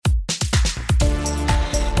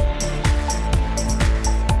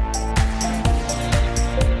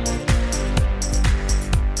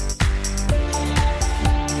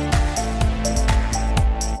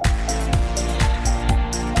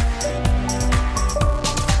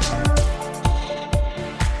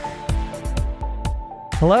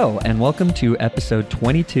Hello, and welcome to episode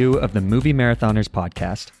 22 of the Movie Marathoners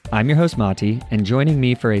podcast. I'm your host, Monty, and joining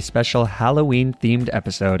me for a special Halloween-themed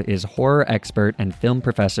episode is horror expert and film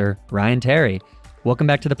professor Ryan Terry. Welcome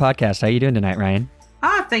back to the podcast. How are you doing tonight, Ryan?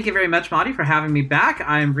 Thank you very much, Monty, for having me back.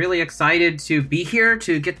 I'm really excited to be here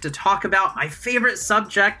to get to talk about my favorite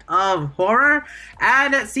subject of horror.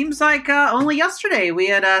 And it seems like only yesterday we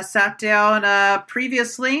had sat down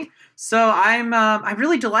previously. So I'm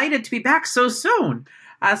really delighted to be back so soon.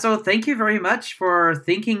 So thank you very much for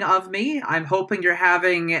thinking of me. I'm hoping you're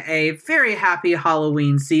having a very happy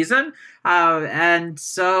Halloween season. And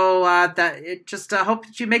so hope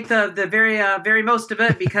that you make the very most of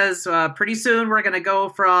it, because pretty soon we're going to go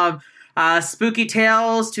from spooky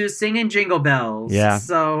tales to singing jingle bells. Yeah.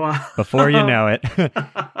 So before you know it.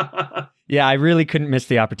 Yeah, I really couldn't miss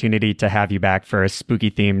the opportunity to have you back for a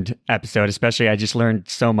spooky-themed episode, especially I just learned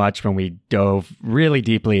so much when we dove really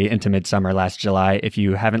deeply into Midsommar last July. If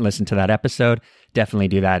you haven't listened to that episode, definitely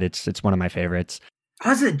do that. It's one of my favorites.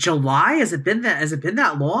 Was it July? Has it been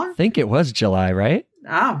that long? I think it was July, right?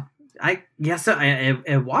 Oh, it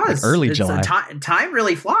was. Like early July. Time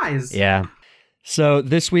really flies. Yeah. So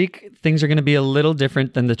this week, things are going to be a little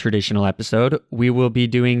different than the traditional episode. We will be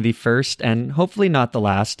doing the first, and hopefully not the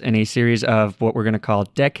last, in a series of what we're going to call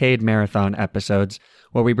Decade Marathon episodes,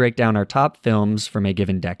 where we break down our top films from a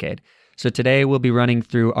given decade. So today, we'll be running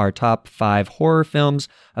through our top 5 horror films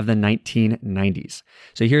of the 1990s.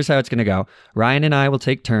 So here's how it's going to go. Ryan and I will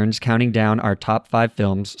take turns counting down our top 5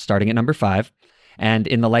 films, starting at number 5. And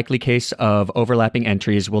in the likely case of overlapping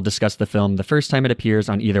entries, we'll discuss the film the first time it appears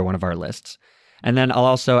on either one of our lists. And then I'll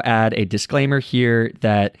also add a disclaimer here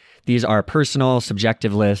that these are personal,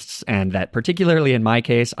 subjective lists, and that particularly in my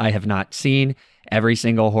case, I have not seen every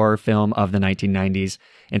single horror film of the 1990s.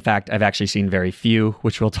 In fact, I've actually seen very few,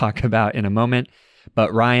 which we'll talk about in a moment.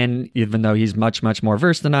 But Ryan, even though he's much, much more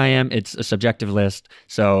versed than I am, it's a subjective list.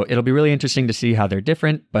 So it'll be really interesting to see how they're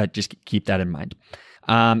different, but just keep that in mind.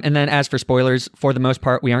 And then as for spoilers, for the most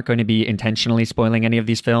part, we aren't going to be intentionally spoiling any of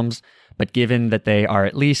these films. But given that they are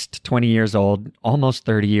at least 20 years old, almost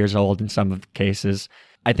 30 years old in some of the cases,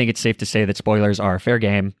 I think it's safe to say that spoilers are fair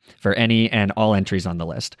game for any and all entries on the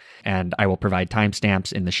list. And I will provide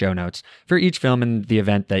timestamps in the show notes for each film in the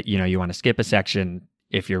event that, you want to skip a section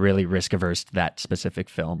if you're really risk averse to that specific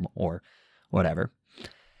film or whatever.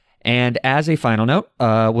 And as a final note,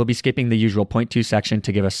 we'll be skipping the usual point 2 section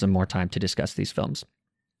to give us some more time to discuss these films.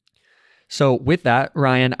 So with that,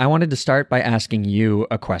 Ryan, I wanted to start by asking you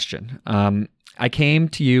a question. I came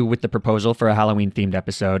to you with the proposal for a Halloween-themed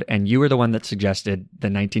episode, and you were the one that suggested the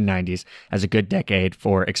 1990s as a good decade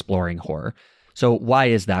for exploring horror. So why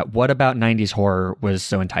is that? What about 90s horror was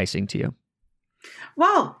so enticing to you?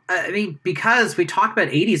 Well, because we talk about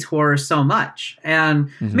 80s horror so much, and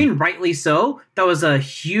rightly so. That was a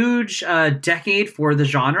huge decade for the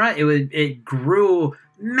genre. It grew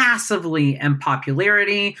massively in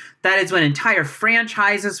popularity. That is when entire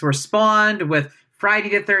franchises were spawned with Friday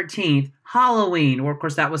the 13th, Halloween, or of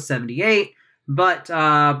course that was 78, but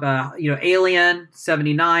Alien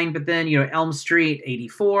 79, but then Elm Street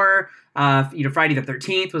 84, Friday the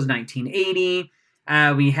 13th was 1980.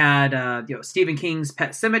 We had Stephen King's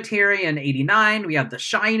Pet Sematary in 89. We had The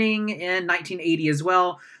Shining in 1980 as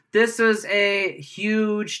well. This was a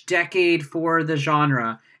huge decade for the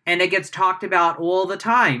genre, and it gets talked about all the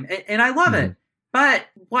time, and I love it. But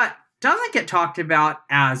what doesn't get talked about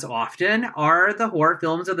as often are the horror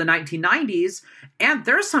films of the 1990s, and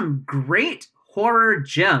there's some great horror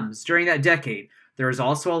gems during that decade. There's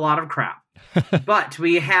also a lot of crap. But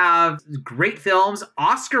we have great films,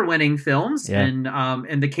 Oscar-winning films, in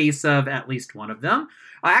the case of at least one of them.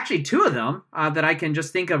 Actually, 2 of them that I can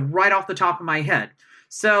just think of right off the top of my head.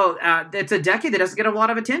 So it's a decade that doesn't get a lot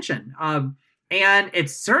of attention. And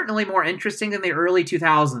it's certainly more interesting than the early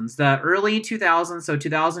 2000s. The early 2000s, so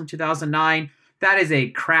 2000, 2009, that is a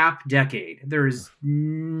crap decade. There's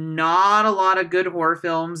not a lot of good horror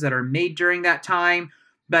films that are made during that time.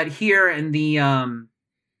 But here in the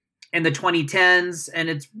 2010s, and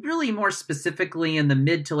it's really more specifically in the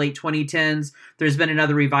mid to late 2010s, there's been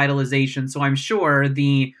another revitalization. So I'm sure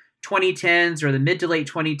the 2010s or the mid to late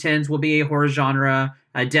 2010s will be a horror genre,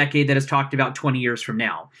 a decade that is talked about 20 years from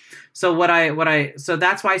now. So so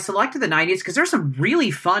that's why I selected the 90s, because there's some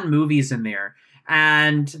really fun movies in there,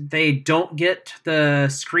 and they don't get the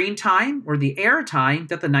screen time or the air time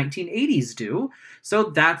that the 1980s do. So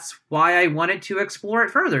that's why I wanted to explore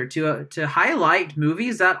it further, to highlight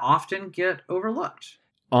movies that often get overlooked.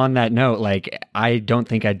 On that note, I don't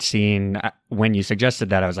think I'd seen, when you suggested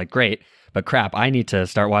that, I was like, great. but crap, I need to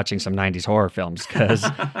start watching some 90s horror films because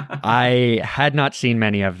I had not seen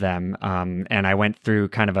many of them. And I went through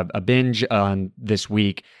kind of a binge on this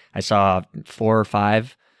week. I saw 4 or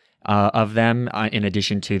 5 of them, in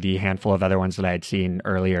addition to the handful of other ones that I had seen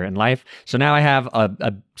earlier in life. So now I have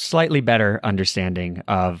a slightly better understanding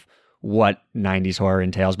of what 90s horror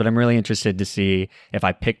entails, but I'm really interested to see if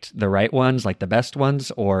I picked the right ones, like the best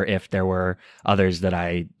ones, or if there were others that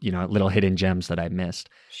little hidden gems that I missed.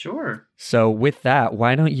 Sure. So with that,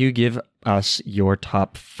 why don't you give us your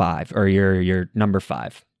top 5 or your number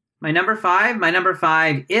 5? My number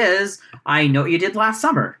 5 is I Know What You Did Last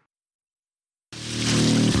Summer.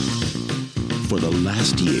 For the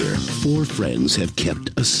last year, 4 friends have kept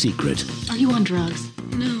a secret. Are you on drugs?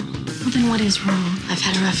 No. Well, then what is wrong? I've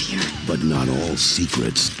had a rough year. But not all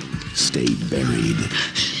secrets stay buried.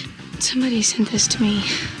 Somebody sent this to me.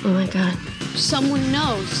 Oh my God. Someone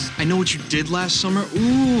knows. I Know What You Did Last Summer?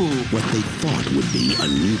 Ooh. What they thought would be a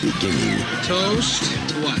new beginning Toast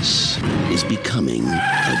to us. is becoming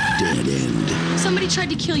a dead end. Somebody tried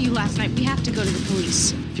to kill you last night. We have to go to the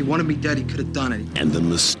police. If he wanted me dead, he could have done it. And the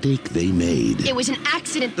mistake they made It was an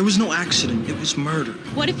accident. There was no accident. It was murder.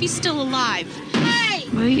 What if he's still alive? Hey!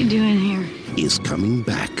 What are you doing here? is coming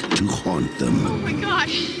back to haunt them. Oh my God.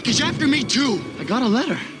 He's after me, too. I got a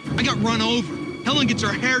letter. I got run over. Helen gets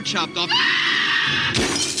her hair chopped off.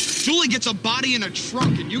 Julie gets a body in a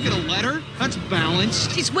trunk, and you get a letter? That's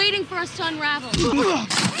balanced. He's waiting for us to unravel.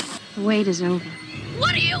 The wait is over.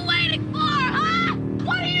 What are you waiting for, huh?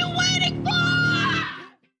 What are you waiting for?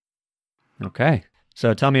 Okay.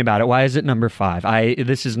 So tell me about it. Why is it number 5?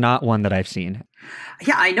 This is not one that I've seen.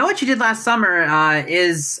 Yeah, I Know What You Did Last Summer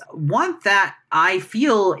is one that I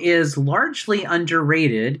feel is largely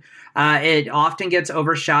underrated. It often gets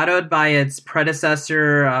overshadowed by its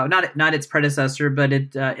predecessor, not its predecessor, but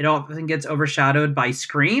it often gets overshadowed by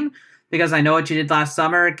Scream, because I Know What You Did Last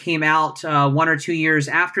Summer came out 1 or 2 years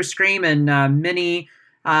after Scream, and many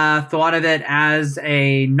thought of it as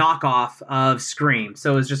a knockoff of Scream.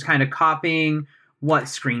 So it was just kind of copying what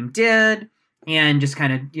Scream did and just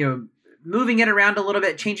kind of, moving it around a little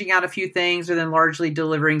bit, changing out a few things, and then largely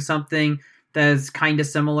delivering something that's kind of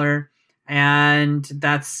similar. And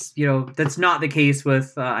that's not the case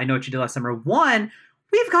with I Know What You Did Last Summer. One,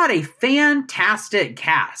 we've got a fantastic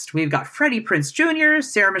cast. We've got Freddie Prinze Jr.,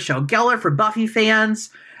 Sarah Michelle Gellar for Buffy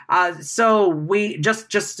fans. So we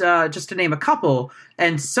just to name a couple.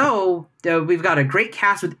 And so we've got a great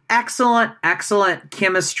cast with excellent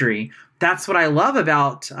chemistry. That's what I love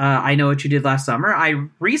about I Know What You Did Last Summer. I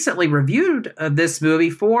recently reviewed this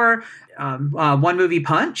movie for One Movie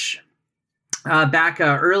Punch back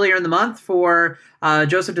earlier in the month for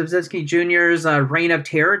Joseph Dubzinski Jr.'s Reign of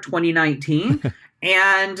Terror 2019.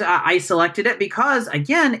 And I selected it because,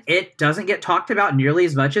 again, it doesn't get talked about nearly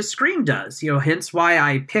as much as Scream does. Hence why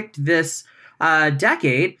I picked this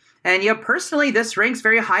decade. And, personally, this ranks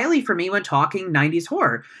very highly for me when talking 90s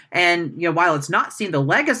horror. And, while it's not seen the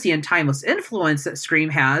legacy and timeless influence that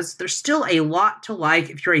Scream has, there's still a lot to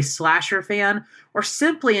like if you're a slasher fan or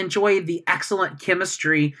simply enjoy the excellent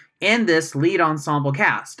chemistry in this lead ensemble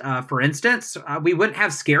cast. For instance, we wouldn't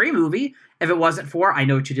have Scary Movie if it wasn't for I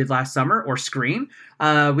Know What You Did Last Summer or Scream.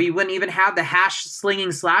 We wouldn't even have the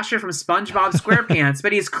hash-slinging slasher from SpongeBob SquarePants,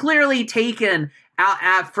 but he's clearly taken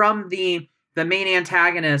out from the main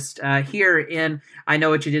antagonist here in I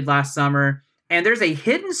Know What You Did Last Summer. And there's a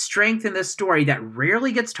hidden strength in this story that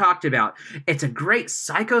rarely gets talked about. It's a great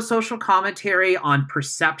psychosocial commentary on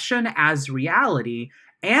perception as reality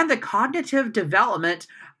and the cognitive development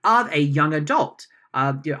of a young adult.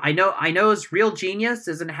 I know's real genius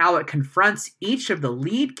is in how it confronts each of the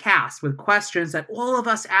lead cast with questions that all of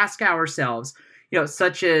us ask ourselves,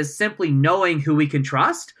 such as simply knowing who we can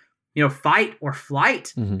trust, fight or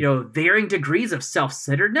flight, varying degrees of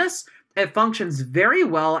self-centeredness. It functions very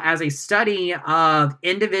well as a study of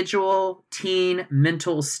individual teen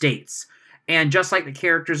mental states. And just like the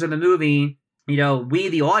characters in the movie, we,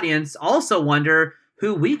 the audience, also wonder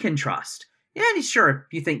who we can trust. And sure,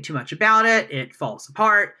 if you think too much about it, it falls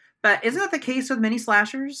apart. But isn't that the case with many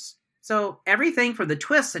slashers? So everything from the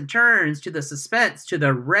twists and turns to the suspense to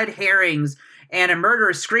the red herrings and a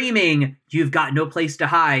murderer screaming, "You've got no place to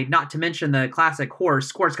hide," not to mention the classic horror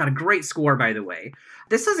score. It's got a great score, by the way.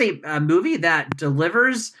 This is a movie that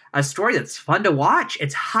delivers a story that's fun to watch.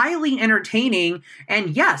 It's highly entertaining and,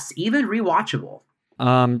 yes, even rewatchable.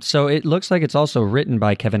 So it looks like it's also written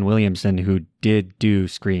by Kevin Williamson, who did do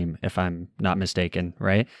Scream, if I'm not mistaken,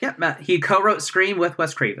 right? Yep, he co-wrote Scream with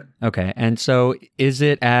Wes Craven. Okay, and so is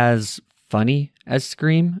it as funny as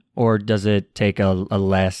Scream, or does it take a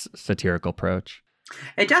less satirical approach?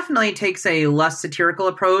 It definitely takes a less satirical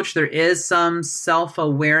approach. There is some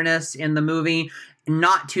self-awareness in the movie,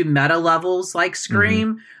 not to meta levels like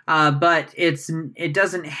Scream, but it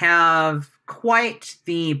doesn't have quite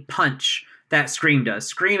the punch that Scream does.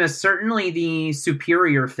 Scream is certainly the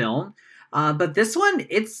superior film, but this one,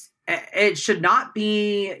 it should not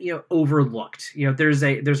be overlooked. There's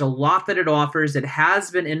a lot that it offers. It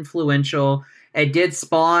has been influential. It did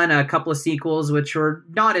spawn a couple of sequels, which were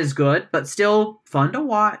not as good, but still fun to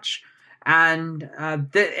watch. And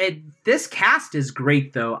this cast is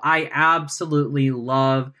great, though. I absolutely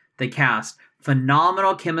love the cast.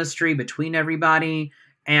 Phenomenal chemistry between everybody,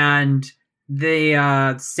 and the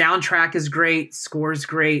soundtrack is great, score's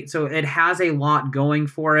great. So it has a lot going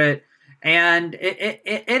for it, and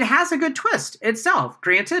it has a good twist itself.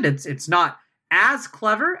 Granted, it's not as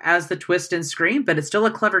clever as the twist in Scream, but it's still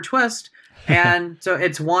a clever twist. And so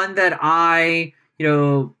it's one that I,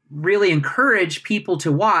 really encourage people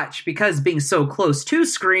to watch, because being so close to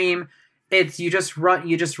Scream, you just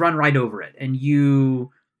run right over it, and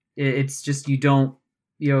you don't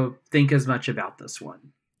think as much about this one.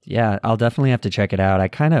 Yeah, I'll definitely have to check it out. I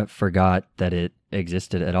kind of forgot that it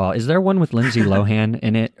existed at all. Is there one with Lindsay Lohan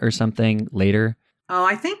in it or something later? Oh,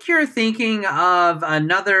 I think you're thinking of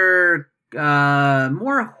another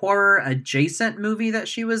more horror adjacent movie that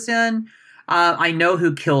she was in. I Know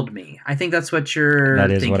Who Killed Me. I think that's what you're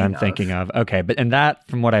That is thinking what I'm of. thinking of. Okay, and that,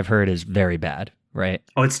 from what I've heard, is very bad, right?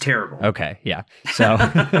 Oh, it's terrible. Okay, yeah. So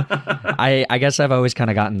I guess I've always kind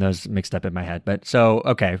of gotten those mixed up in my head. But so,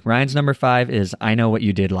 okay, Ryan's number 5 is I Know What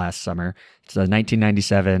You Did Last Summer. It's a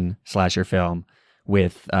 1997 slasher film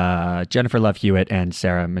with Jennifer Love Hewitt and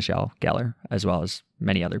Sarah Michelle Gellar, as well as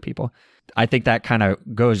many other people. I think that kind of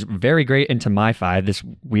goes very great into my 5.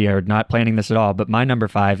 We are not planning this at all, but my number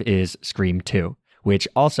 5 is Scream 2, which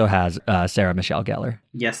also has Sarah Michelle Gellar.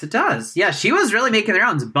 Yes, it does. Yeah, she was really making the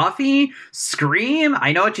rounds. Buffy, Scream,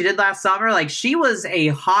 I Know What You Did Last Summer. Like, she was a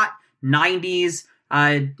hot 90s,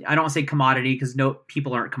 I don't want to say commodity, because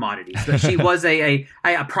people aren't commodities, but she was a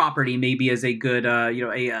property, maybe, as a good,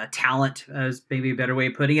 a talent, as maybe a better way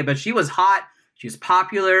of putting it. But she was hot. She was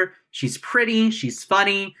popular. She's pretty. She's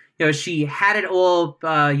funny. She had it all,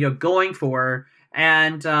 going for her.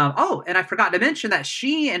 And, and I forgot to mention that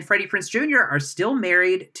she and Freddie Prinze Jr. are still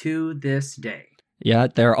married to this day. Yeah,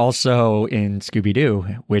 they're also in Scooby-Doo,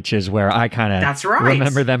 which is where I kind of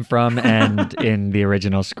remember them from. And in the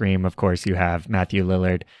original Scream, of course, you have Matthew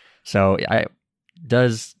Lillard. So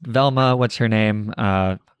does Velma, what's her name?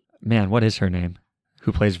 What is her name?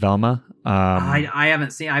 Who plays Velma? I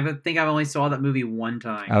haven't seen. I think I've only saw that movie one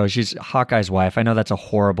time. Oh, she's Hawkeye's wife. I know that's a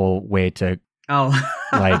horrible way to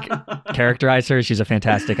characterize her. She's a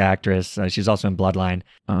fantastic actress. She's also in Bloodline.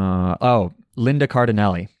 Linda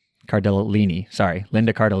Cardellini.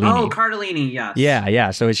 Linda Cardellini. Oh, Cardellini, yes. Yeah.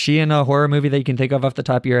 So is she in a horror movie that you can think of off the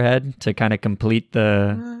top of your head to kind of complete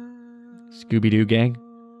the Scooby-Doo gang?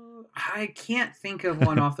 I can't think of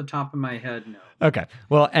one off the top of my head, no. Okay.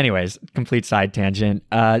 Well, anyways, complete side tangent.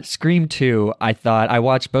 Scream 2, I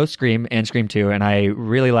watched both Scream and Scream 2, and I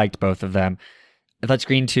really liked both of them. I thought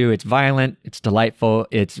Scream 2, it's violent, it's delightful,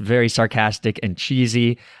 it's very sarcastic and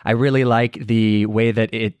cheesy. I really like the way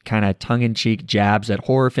that it kind of tongue-in-cheek jabs at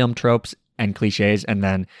horror film tropes and cliches, and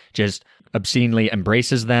then just obscenely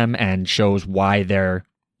embraces them and shows why they're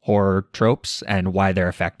horror tropes and why they're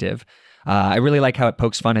effective. I really like how it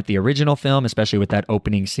pokes fun at the original film, especially with that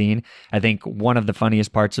opening scene. I think one of the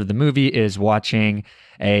funniest parts of the movie is watching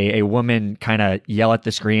a woman kind of yell at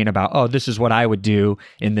the screen about, oh, this is what I would do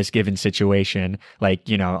in this given situation. Like,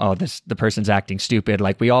 the person's acting stupid,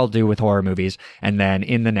 like we all do with horror movies. And then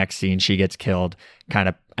in the next scene, she gets killed kind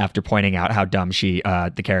of after pointing out how dumb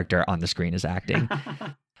the character on the screen is acting.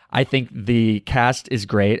 I think the cast is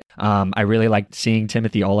great. I really liked seeing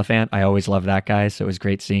Timothy Olyphant. I always love that guy, so it was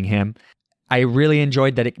great seeing him. I really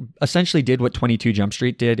enjoyed that it essentially did what 22 Jump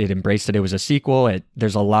Street did. It embraced that it was a sequel.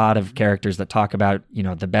 There's a lot of characters that talk about,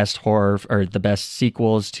 the best horror or the best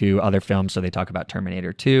sequels to other films. So they talk about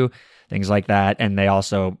Terminator 2, things like that. And they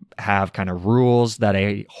also have kind of rules that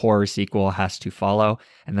a horror sequel has to follow.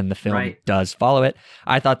 And then the film does follow it.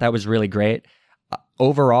 I thought that was really great.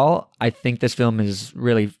 Overall, I think this film is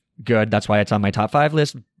really good. That's why it's on my top 5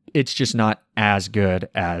 list. It's just not as good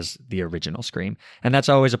as the original Scream. And that's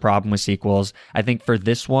always a problem with sequels. I think for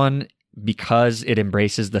this one, because it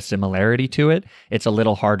embraces the similarity to it, it's a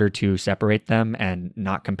little harder to separate them and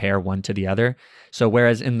not compare one to the other. So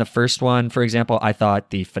whereas in the first one, for example, I thought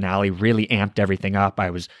the finale really amped everything up. I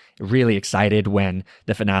was really excited when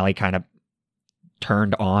the finale kind of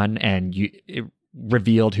turned on and it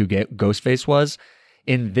revealed who Ghostface was.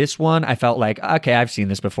 In this one, I felt like, okay, I've seen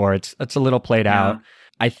this before. It's a little played out.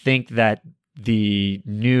 I think that the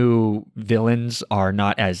new villains are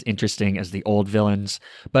not as interesting as the old villains.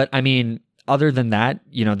 But I mean, other than that,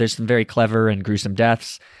 there's some very clever and gruesome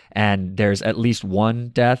deaths. And there's at least one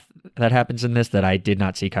death that happens in this that I did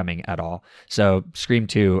not see coming at all. So Scream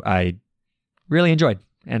 2, I really enjoyed.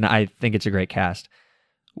 And I think it's a great cast.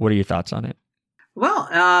 What are your thoughts on it? Well,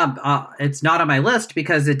 it's not on my list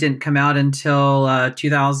because it didn't come out until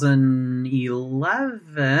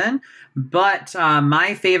 2011. But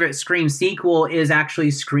my favorite Scream sequel is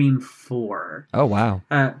actually Scream 4. Oh, wow.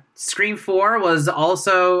 Scream 4 was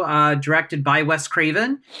also directed by Wes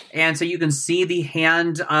Craven. And so you can see the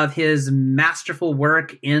hand of his masterful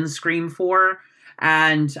work in Scream 4.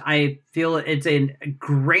 And I feel it's a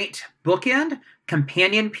great bookend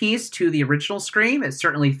companion piece to the original Scream. It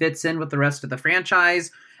certainly fits in with the rest of the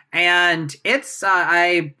franchise. And it's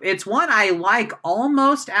one I like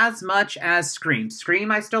almost as much as Scream.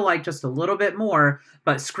 Scream I still like just a little bit more,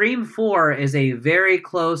 but Scream 4 is a very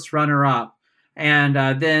close runner-up. And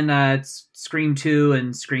then it's Scream 2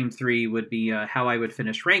 and Scream 3 would be how I would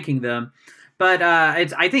finish ranking them. But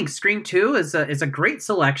I think Scream 2 is a great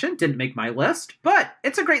selection. Didn't make my list, but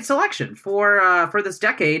it's a great selection for this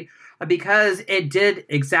decade because it did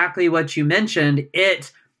exactly what you mentioned.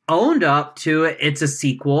 It owned up to it's a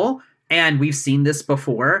sequel, and we've seen this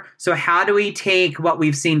before. So how do we take what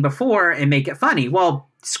we've seen before and make it funny? Well,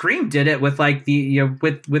 Scream did it with like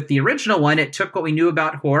with the original one. It took what we knew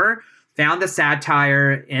about horror, found the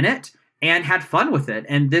satire in it, and had fun with it.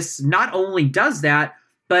 And this not only does that,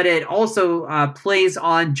 but it also plays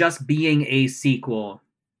on just being a sequel.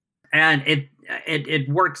 And it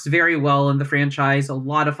works very well in the franchise. A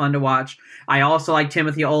lot of fun to watch. I also like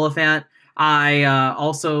Timothy Olyphant. I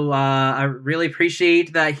also really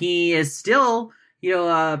appreciate that he is still,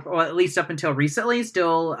 or at least up until recently,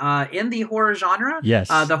 still in the horror genre. Yes.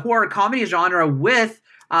 The horror comedy genre with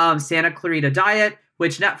Santa Clarita Diet,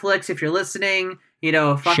 which Netflix, if you're listening,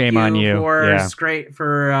 fuck Shame on you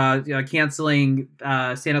for canceling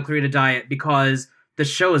Santa Clarita Diet because the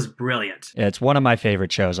show is brilliant. It's one of my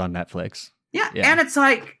favorite shows on Netflix. Yeah. And it's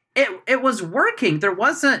like it was working. There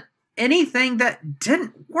wasn't anything that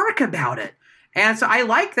didn't work about it. And so I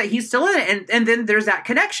like that he's still in it. And then there's that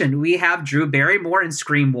connection. We have Drew Barrymore in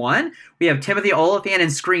Scream 1. We have Timothy Olyphant in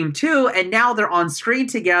Scream 2. And now they're on screen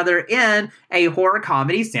together in a horror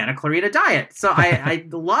comedy, Santa Clarita Diet. So I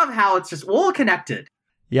love how it's just all connected.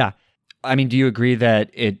 Yeah. I mean, do you agree that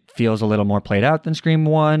it feels a little more played out than Scream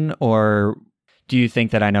 1? Or do you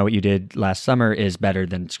think that I Know What You Did Last Summer is better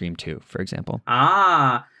than Scream 2, for example?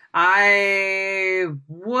 I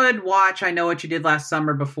would watch I Know What You Did Last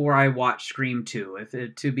Summer before I watch Scream 2,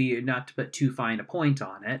 not to put too fine a point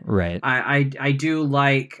on it. Right. I do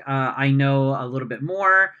like I Know a little bit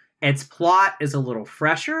more. Its plot is a little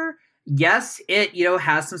fresher. Yes, it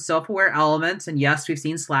has some self-aware elements, and yes, we've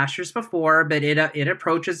seen slashers before, but it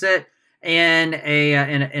approaches it in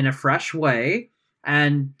a fresh way.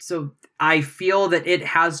 And so I feel that it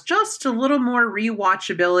has just a little more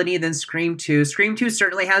rewatchability than Scream 2. Scream 2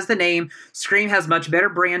 certainly has the name. Scream has much better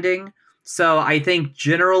branding. So I think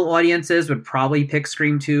general audiences would probably pick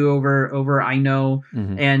Scream 2 over I Know.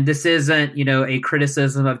 Mm-hmm. And this isn't, a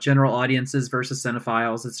criticism of general audiences versus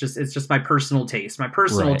cinephiles. It's just my personal taste. My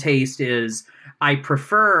personal taste is I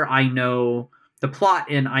prefer I Know, the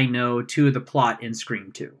plot in I Know, to the plot in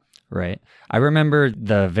Scream 2. Right. I remember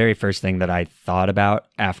the very first thing that I thought about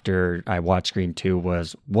after I watched Scream 2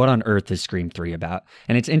 was, what on earth is Scream 3 about?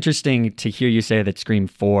 And it's interesting to hear you say that Scream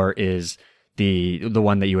 4 is the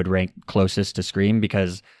one that you would rank closest to Scream,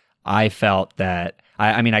 because I felt that,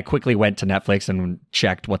 I quickly went to Netflix and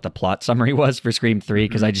checked what the plot summary was for Scream 3,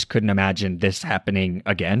 because I just couldn't imagine this happening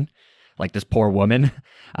again. Like this poor woman.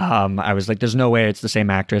 I was like, there's no way it's the same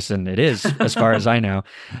actress, and it is, as far as I know.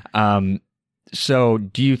 So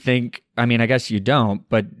do you think, I guess you don't,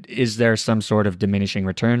 but is there some sort of diminishing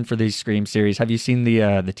return for these Scream series? Have you seen the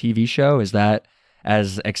TV show? Is that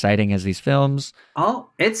as exciting as these films? Oh,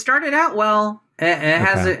 it started out well. It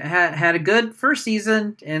had a good first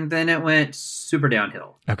season, and then it went super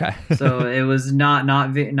downhill. Okay. So it was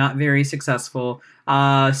not very successful.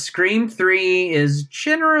 Scream 3 is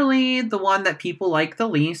generally the one that people like the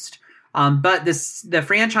least. But the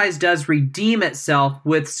franchise does redeem itself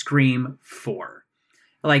with Scream 4.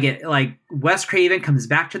 like Wes Craven comes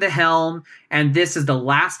back to the helm, and this is the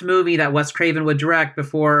last movie that Wes Craven would direct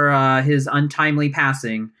before his untimely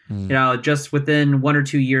passing. Just within 1 or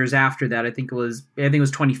 2 years after that. I think it was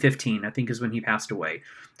 2015. I think is when he passed away.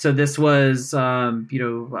 So this was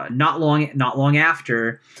not long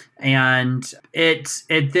after, and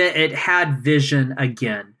it had vision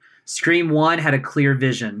again. Scream 1 had a clear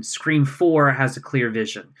vision. Scream 4 has a clear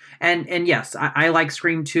vision. And yes, I like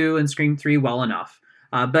Scream 2 and Scream 3 well enough.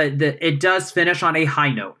 But it does finish on a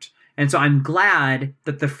high note. And so I'm glad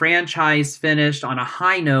that the franchise finished on a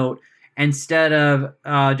high note instead of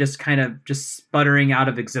just sputtering out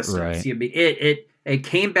of existence. Right. It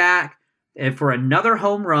came back for another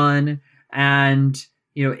home run, and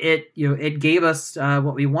it gave us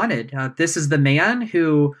what we wanted. This is the man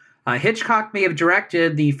who Hitchcock may have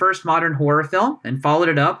directed the first modern horror film and followed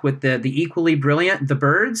it up with the equally brilliant The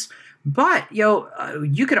Birds. But,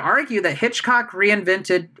 you could argue that Hitchcock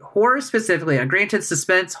reinvented horror specifically. Granted,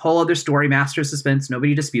 suspense, whole other story, master suspense,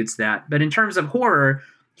 nobody disputes that. But in terms of horror,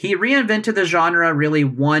 he reinvented the genre really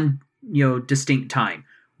one, distinct time.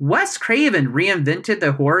 Wes Craven reinvented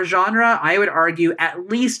the horror genre, I would argue, at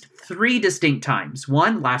least 3 distinct times.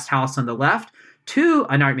 1, Last House on the Left. 2,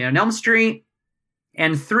 A Nightmare on Elm Street.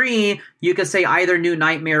 And 3, you could say either New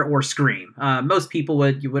Nightmare or Scream. Most people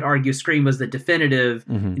would argue Scream was the definitive,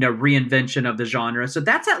 reinvention of the genre. So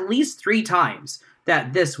that's at least 3 times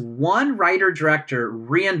that this one writer-director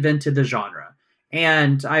reinvented the genre.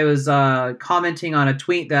 And I was commenting on a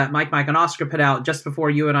tweet that Mike and Oscar put out just before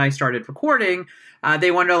you and I started recording.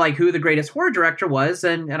 They wanted to know who the greatest horror director was,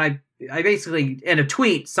 and I basically in a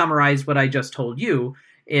tweet summarized what I just told you.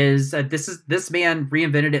 Is that this man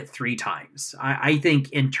reinvented it 3 times. I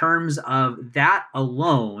think in terms of that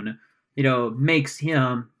alone, makes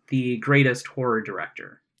him the greatest horror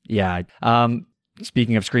director. Yeah.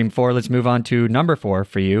 Speaking of Scream 4, let's move on to number 4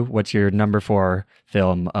 for you. What's your number 4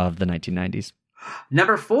 film of the 1990s?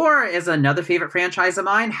 Number 4 is another favorite franchise of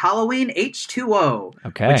mine, Halloween H2O,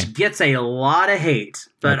 okay, which gets a lot of hate,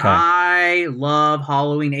 but okay. I love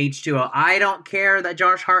Halloween H2O. I don't care that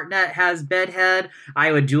Josh Hartnett has bedhead.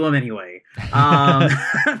 I would do him anyway.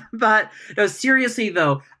 But no, seriously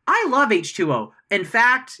though, I love H2O. In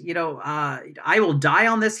fact, I will die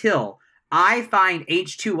on this hill. I find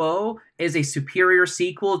H2O is a superior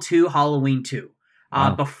sequel to Halloween 2.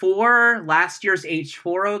 Wow. Before last year's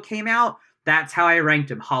H4O came out, that's how I ranked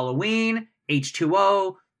them. Halloween,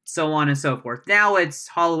 H2O, so on and so forth. Now it's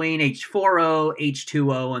Halloween, H4O,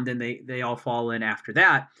 H2O, and then they all fall in after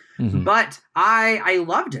that. Mm-hmm. But I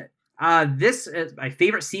loved it. This is my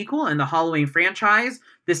favorite sequel in the Halloween franchise.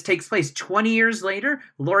 This takes place 20 years later.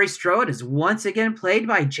 Laurie Strode is once again played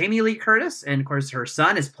by Jamie Lee Curtis, and of course her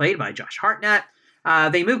son is played by Josh Hartnett.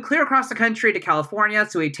 They move clear across the country to California,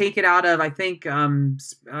 so we take it out of, I think,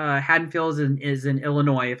 Haddonfield is in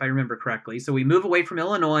Illinois, if I remember correctly. So we move away from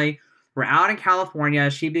Illinois. We're out in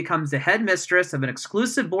California. She becomes the headmistress of an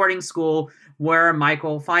exclusive boarding school where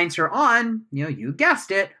Michael finds her on, you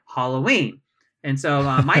guessed it, Halloween. And so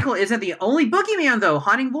Michael isn't the only boogeyman, though,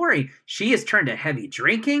 haunting Laurie. She has turned to heavy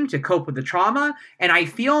drinking to cope with the trauma. And I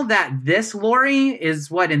feel that this Laurie is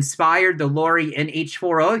what inspired the Laurie in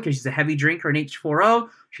H4O, because she's a heavy drinker in H4O.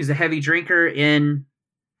 She's a heavy drinker in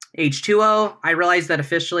H2O. I realize that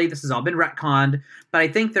officially this has all been retconned, but I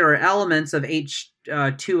think there are elements of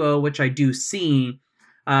H2O which I do see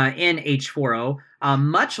in H4O.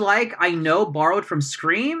 Much like I know borrowed from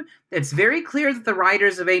Scream, it's very clear that the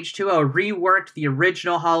writers of H2O reworked the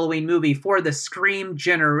original Halloween movie for the Scream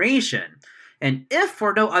generation. And if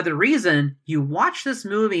for no other reason, you watch this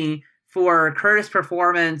movie for Curtis'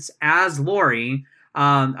 performance as Laurie,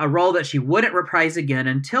 a role that she wouldn't reprise again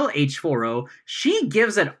until H4O, she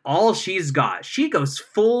gives it all she's got. She goes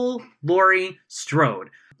full Laurie Strode.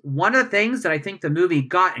 One of the things that I think the movie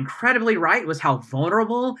got incredibly right was how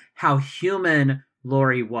vulnerable, how human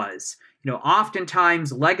Laurie was.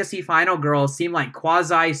 Oftentimes legacy final girls seem like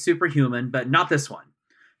quasi-superhuman, but not this one.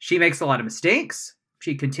 She makes a lot of mistakes.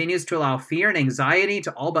 She continues to allow fear and anxiety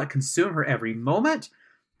to all but consume her every moment.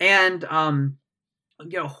 And,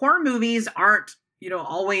 horror movies aren't,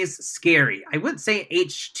 always scary. I wouldn't say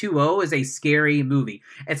H2O is a scary movie.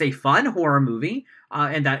 It's a fun horror movie.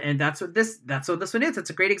 And that's what this one is.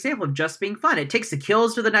 It's a great example of just being fun. It takes the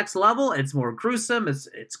kills to the next level. It's more gruesome.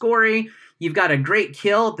 It's gory. You've got a great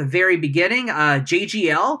kill at the very beginning.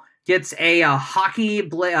 JGL gets a hockey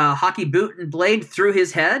boot and blade through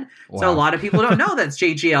his head. Wow. So a lot of people don't know that's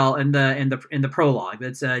JGL in the prologue.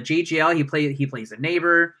 That's JGL. He plays a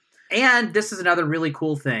neighbor. And this is another really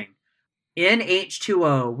cool thing. In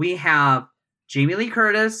H2O, we have Jamie Lee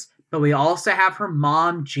Curtis, but we also have her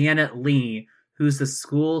mom, Janet Leigh, who's the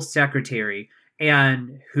school secretary.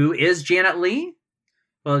 And who is Janet Leigh?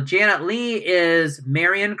 Well, Janet Leigh is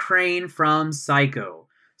Marion Crane from Psycho.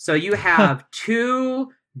 So you have two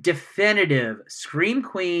definitive scream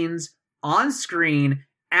queens on screen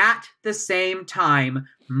at the same time,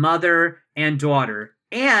 mother and daughter.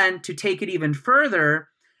 And to take it even further,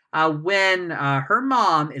 when her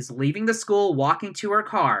mom is leaving the school, walking to her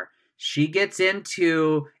car, she gets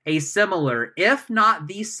into a similar, if not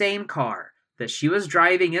the same car that she was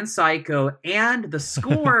driving in Psycho, and the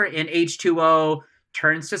score in H2O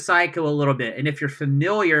turns to Psycho a little bit. And if you're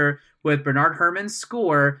familiar with Bernard Herrmann's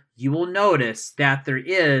score, you will notice that there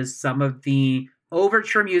is some of the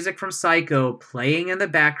overture music from Psycho playing in the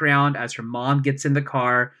background as her mom gets in the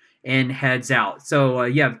car and heads out. So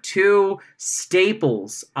you have two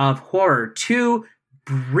staples of horror, two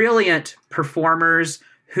brilliant performers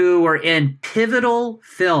who are in pivotal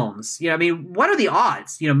films. You know, I mean, what are the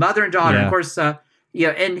odds? You know, mother and daughter, of course,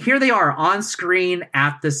 and here they are on screen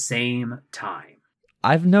at the same time.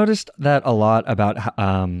 I've noticed that a lot about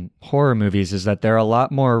horror movies is that they're a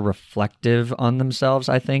lot more reflective on themselves,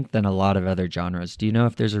 I think, than a lot of other genres. Do you know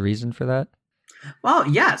if there's a reason for that? Well,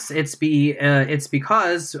 yes, it's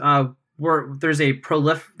because there's a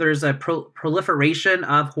proliferation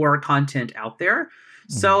of horror content out there.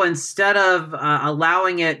 So instead of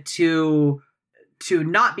allowing it to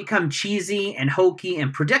not become cheesy and hokey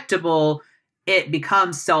and predictable, it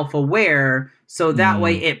becomes self-aware. So that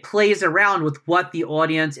way it plays around with what the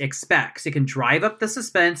audience expects. It can drive up the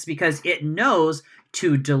suspense because it knows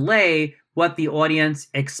to delay what the audience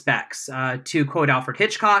expects. To quote Alfred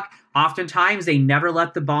Hitchcock, oftentimes they never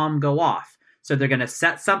let the bomb go off. So they're going to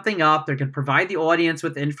set something up, they're going to provide the audience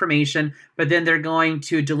with information, but then they're going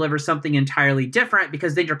to deliver something entirely different,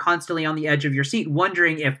 because then you're constantly on the edge of your seat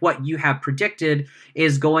wondering if what you have predicted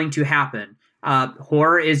is going to happen.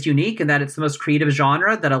 Horror is unique in that it's the most creative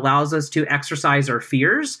genre that allows us to exercise our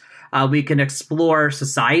fears. We can explore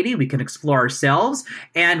society, we can explore ourselves,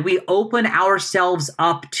 and we open ourselves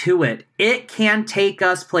up to it. It can take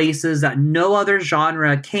us places that no other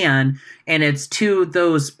genre can, and it's to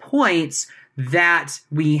those points that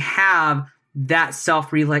we have that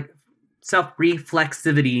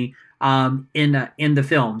self-reflexivity in the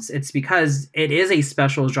films. It's because it is a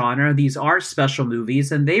special genre. These are special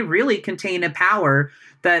movies, and they really contain a power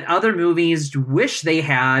that other movies wish they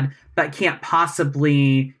had, but can't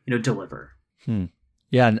possibly, deliver.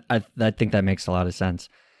 Yeah, I think that makes a lot of sense.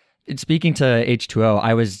 Speaking to H2O,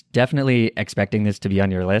 I was definitely expecting this to be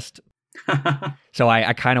on your list. So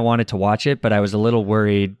I kind of wanted to watch it, but I was a little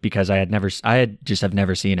worried because I have never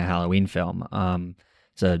seen a Halloween film.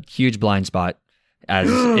 It's a huge blind spot, as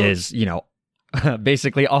is,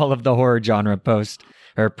 basically all of the horror genre post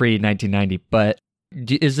or pre 1990. But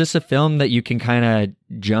is this a film that you can kind of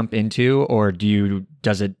jump into, or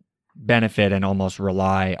does it benefit and almost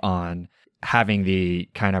rely on having the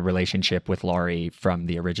kind of relationship with Laurie from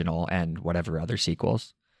the original and whatever other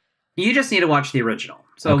sequels? You just need to watch the original.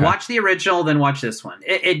 So watch the original, then watch this one.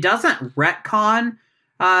 It doesn't retcon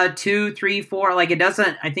 2, 3, 4. Like, it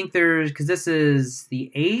doesn't, I think because this is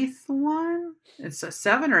the 8th one. It's a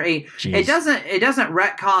 7 or 8. Jeez. It doesn't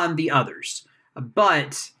retcon the others,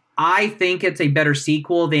 but I think it's a better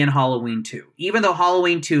sequel than Halloween 2. Even though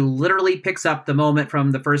Halloween 2 literally picks up the moment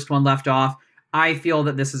from the first one left off, I feel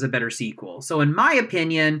that this is a better sequel. So in my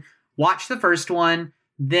opinion, watch the first one,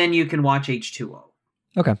 then you can watch H2O.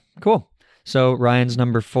 Okay, cool. So Ryan's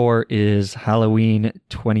number 4 is Halloween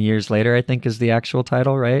 20 Years Later, I think is the actual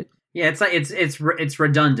title, right? Yeah, it's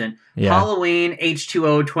redundant. Yeah. Halloween,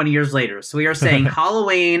 H2O, 20 years later. So we are saying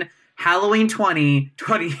Halloween 20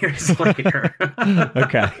 years later.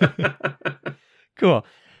 Okay. Cool.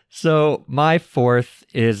 So my 4th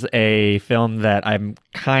is a film that I'm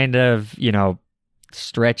kind of,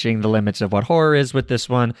 stretching the limits of what horror is with this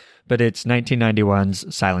one, but it's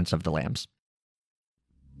 1991's Silence of the Lambs.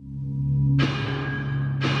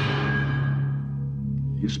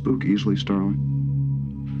 You spook easily, Starling?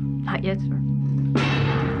 Not yet, sir.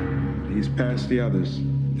 He's past the others.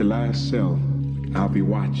 The last cell. I'll be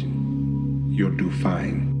watching. You'll do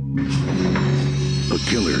fine. A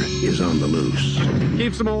killer is on the loose.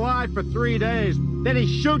 Keeps them alive for 3 days. Then he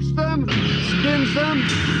shoots them, skins them,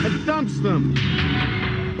 and dumps them.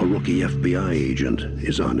 A rookie FBI agent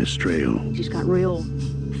is on his trail. He's got real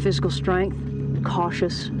physical strength,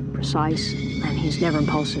 cautious, precise, and he's never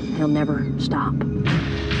impulsive. He'll never stop.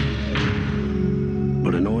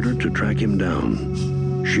 But in order to track him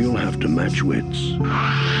down, she'll have to match wits.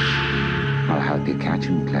 I'll help you catch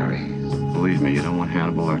him, Clary. Believe me, you don't want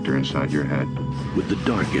Hannibal Lecter inside your head. With the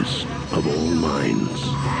darkest of all minds.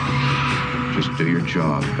 Just do your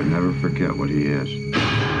job, but never forget what he is.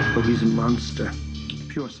 But he's a monster.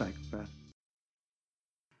 Pure psychopath.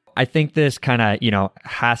 I think this kind of,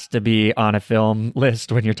 has to be on a film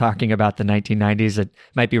list when you're talking about the 1990s. It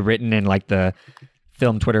might be written in like the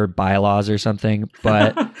film Twitter bylaws or something.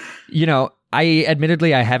 But, I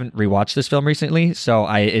haven't rewatched this film recently. So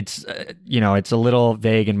it's a little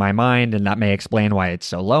vague in my mind, and that may explain why it's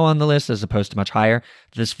so low on the list as opposed to much higher.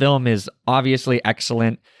 This film is obviously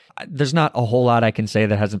excellent. There's not a whole lot I can say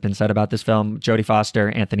that hasn't been said about this film. Jodie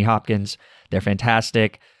Foster, Anthony Hopkins, they're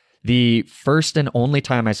fantastic. The first and only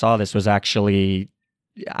time I saw this was actually,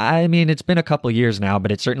 it's been a couple years now,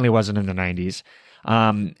 but it certainly wasn't in the 90s.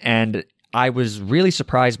 And I was really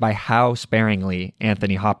surprised by how sparingly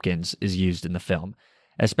Anthony Hopkins is used in the film,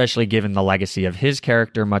 especially given the legacy of his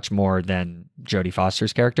character much more than Jodie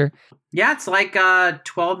Foster's character. Yeah, it's like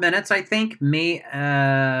 12 minutes, I think.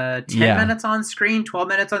 10 minutes on screen, 12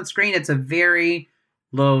 minutes on screen. It's a very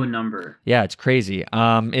low number. Yeah, it's crazy.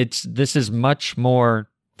 This is much more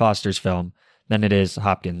Foster's film than it is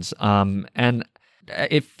Hopkins. And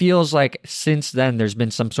it feels like since then there's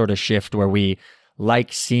been some sort of shift where we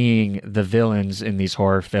like seeing the villains in these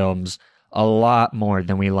horror films a lot more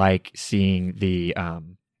than we like seeing the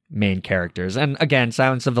main characters. And again,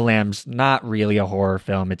 Silence of the Lambs, not really a horror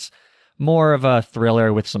film. It's more of a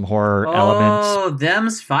thriller with some horror elements. Oh,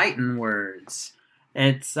 them's fighting words.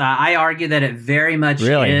 It's I argue that it very much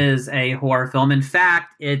is a horror film. In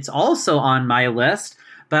fact, it's also on my list,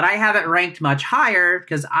 but I have it ranked much higher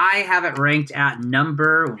because I have it ranked at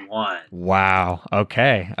number 1. Wow.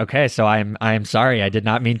 Okay. So I'm sorry. I did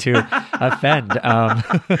not mean to offend.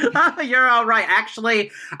 You're all right.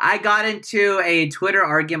 Actually, I got into a Twitter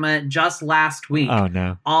argument just last week. Oh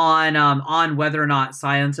no. On whether or not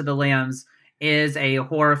Silence of the Lambs is a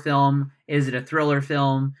horror film. Is it a thriller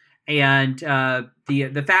film? And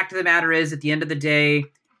the fact of the matter is, at the end of the day,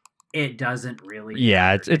 it doesn't really.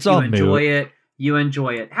 Yeah, matter. it's all enjoy moot. You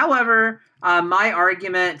enjoy it. However, my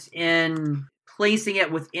argument in placing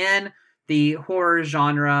it within the horror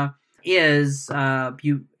genre is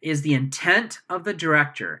the intent of the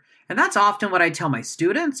director. And that's often what I tell my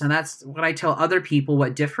students, and that's what I tell other people,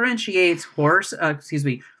 what differentiates thriller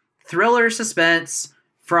suspense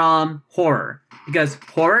from horror. Because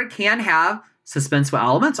horror can have suspenseful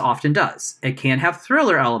elements, often does. It can have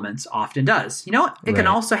thriller elements, often does. It can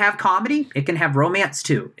also have comedy. It can have romance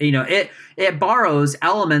too. It borrows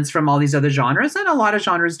elements from all these other genres, and a lot of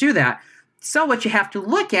genres do that. So what you have to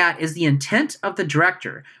look at is the intent of the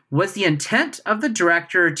director. Was the intent of the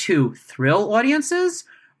director to thrill audiences,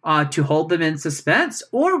 to hold them in suspense,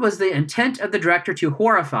 or was the intent of the director to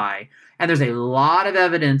horrify? And there's a lot of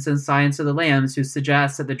evidence in Silence of the Lambs to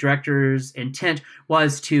suggest that the director's intent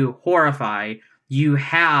was to horrify. You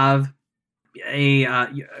have a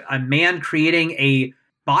man creating a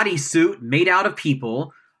bodysuit made out of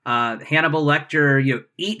people. Hannibal Lecter,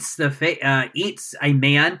 eats a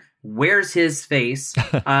man, wears his face.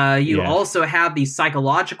 You also have the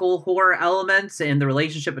psychological horror elements in the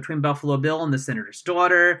relationship between Buffalo Bill and the senator's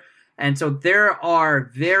daughter. And so there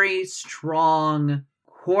are very strong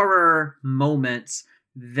horror moments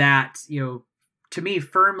that, to me,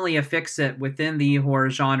 firmly affix it within the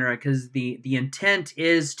horror genre, because the intent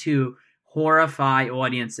is to horrify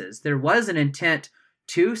audiences. There was an intent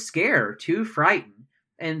to scare, to frighten.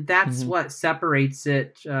 And that's what separates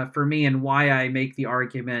it for me, and why I make the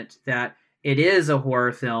argument that it is a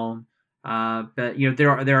horror film. But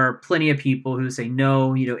there are plenty of people who say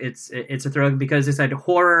no, it's a thriller, because they said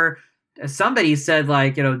horror. Somebody said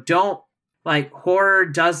horror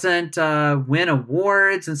doesn't win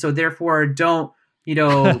awards, and so therefore don't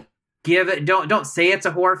give it. Don't say it's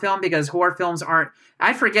a horror film, because horror films aren't.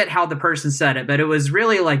 I forget how the person said it, but it was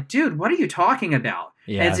really like, dude, what are you talking about?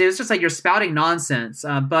 Yeah. And it was just like, you're spouting nonsense.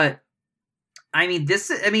 But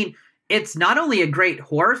it's not only a great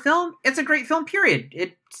horror film, it's a great film, period.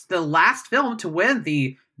 It's the last film to win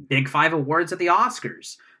the Big 5 awards at the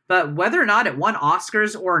Oscars. But whether or not it won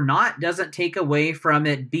Oscars or not doesn't take away from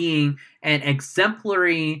it being an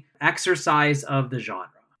exemplary exercise of the genre.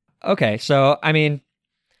 Okay, so,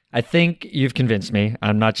 I think you've convinced me.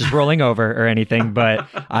 I'm not just rolling over or anything, but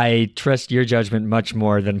I trust your judgment much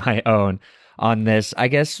more than my own on this. I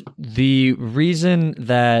guess the reason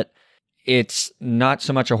that it's not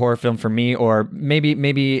so much a horror film for me, or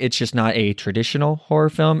maybe it's just not a traditional horror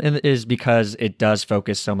film, is because it does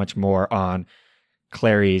focus so much more on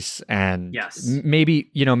Clarice, and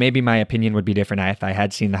maybe my opinion would be different if I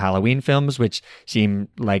had seen the Halloween films, which seem,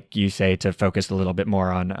 like you say, to focus a little bit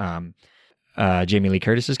more on Jamie Lee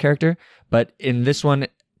Curtis's character. But in this one,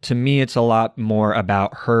 to me, it's a lot more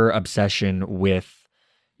about her obsession with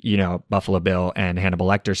Buffalo Bill and Hannibal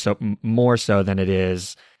Lecter, so more so than it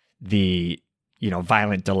is the,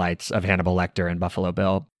 violent delights of Hannibal Lecter and Buffalo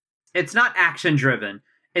Bill. It's not action driven.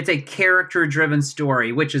 It's a character driven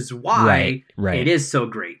story, which is why it is so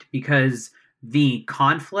great, because the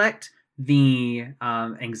conflict, the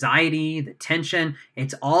anxiety, the tension,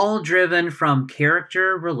 it's all driven from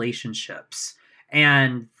character relationships.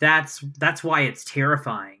 And that's why it's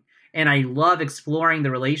terrifying. And I love exploring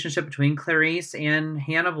the relationship between Clarice and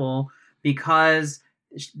Hannibal because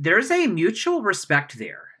there's a mutual respect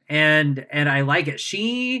there. And I like it.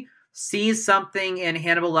 She sees something in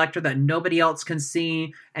Hannibal Lecter that nobody else can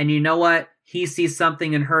see. And you know what? He sees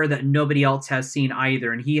something in her that nobody else has seen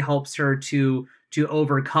either. And he helps her to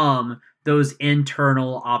overcome those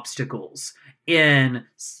internal obstacles in,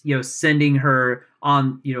 sending her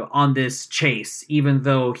on this chase, even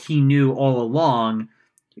though he knew all along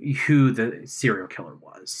who the serial killer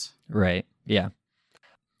was. Right. Yeah.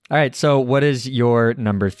 All right. So what is your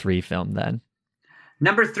number 3 film then?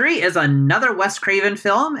 Number 3 is another Wes Craven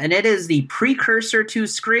film, and it is the precursor to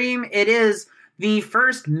Scream. It is the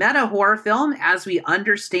first meta horror film as we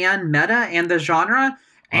understand meta and the genre.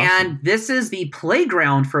 Awesome. And this is the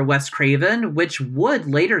playground for Wes Craven, which would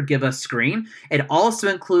later give us Scream. It also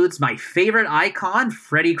includes my favorite icon,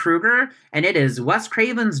 Freddy Krueger, and it is Wes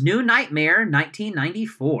Craven's New Nightmare,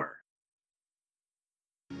 1994.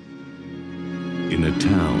 In a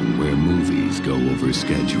town where movies go over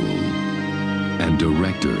schedule and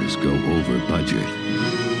directors go over budget,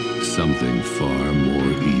 something far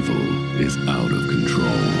more evil is out of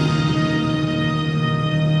control.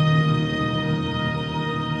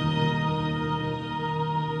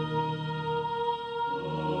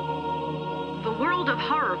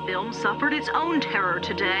 Film suffered its own terror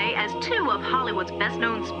today as 2 of Hollywood's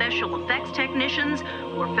best-known special effects technicians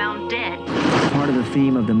were found dead. Part of the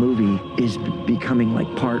theme of the movie is becoming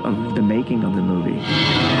like part of the making of the movie.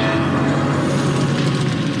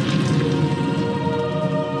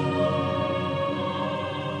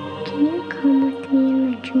 Can you come with me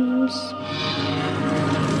in my dreams?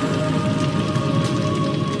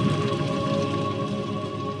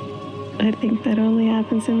 I think that only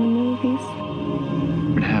happens in the movies.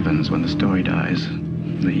 What happens when the story dies?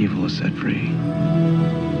 The evil is set free.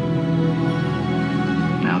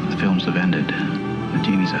 Now that the films have ended, the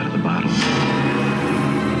genie's out of the bottle.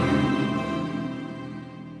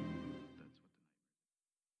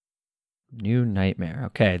 New Nightmare.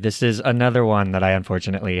 Okay, this is another one that I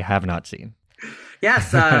unfortunately have not seen.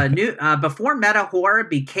 Yes, before meta horror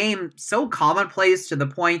became so commonplace to the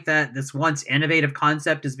point that this once innovative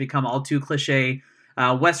concept has become all too cliche,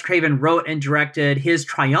 Wes Craven wrote and directed his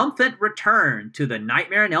triumphant return to the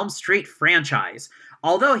Nightmare on Elm Street franchise.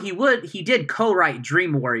 Although he did co-write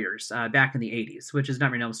Dream Warriors back in the 80s, which is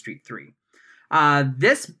Nightmare on Elm Street 3.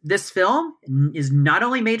 This film is not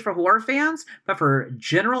only made for horror fans, but for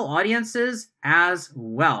general audiences as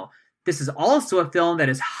well. This is also a film that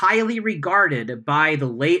is highly regarded by the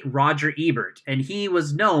late Roger Ebert, and he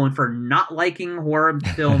was known for not liking horror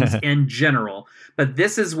films in general. But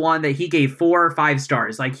this is one that he gave 4 or 5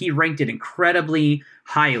 stars. Like, he ranked it incredibly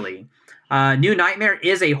highly. New Nightmare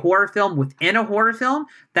is a horror film within a horror film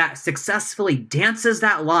that successfully dances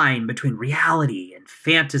that line between reality and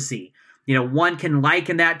fantasy. One can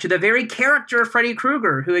liken that to the very character of Freddy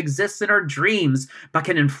Krueger, who exists in our dreams but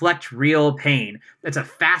can inflict real pain. It's a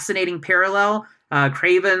fascinating parallel.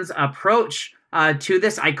 Craven's approach to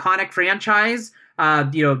this iconic franchise,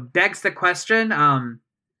 begs the question,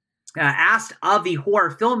 asked of the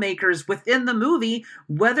horror filmmakers within the movie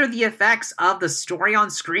whether the effects of the story on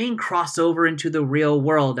screen cross over into the real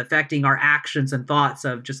world, affecting our actions and thoughts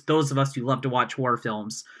of just those of us who love to watch horror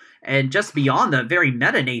films. And just beyond the very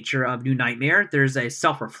meta nature of New Nightmare, there's a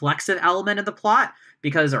self-reflexive element of the plot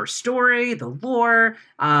because our story, the lore,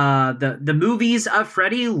 the movies of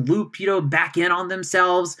Freddy loop, back in on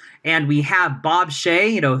themselves. And we have Bob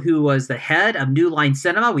Shea, who was the head of New Line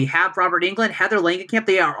Cinema. We have Robert Englund, Heather Langenkamp.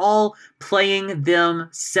 They are all playing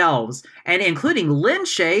themselves, and including Lynn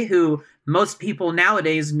Shay, who most people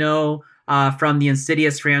nowadays know from the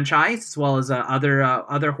Insidious franchise, as well as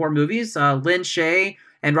other horror movies. Lynn Shay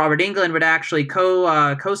and Robert Englund would actually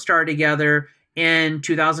co-star together in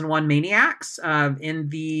 2001 Maniacs. In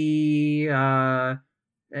the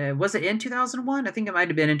was it in 2001? I think it might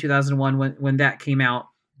have been in 2001 when that came out.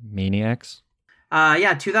 Maniacs.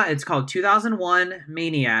 It's called 2001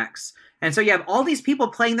 Maniacs. And so you have all these people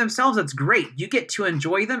playing themselves. That's great. You get to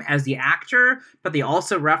enjoy them as the actor, but they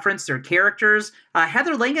also reference their characters.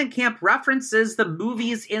 Heather Langenkamp references the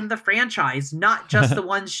movies in the franchise, not just the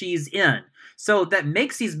ones she's in. So that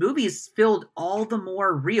makes these movies feel all the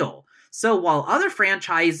more real. So while other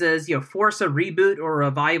franchises, force a reboot or a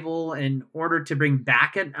revival in order to bring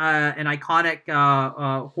back an iconic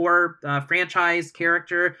horror franchise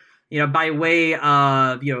character, by way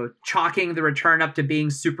of, chalking the return up to being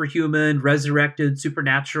superhuman, resurrected,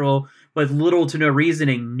 supernatural, with little to no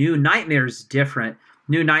reasoning, New Nightmare is different.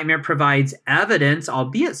 New Nightmare provides evidence,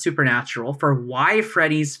 albeit supernatural, for why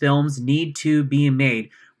Freddy's films need to be made,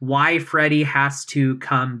 why Freddy has to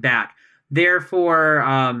come back.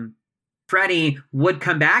 Therefore, Freddy would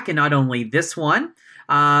come back in not only this one,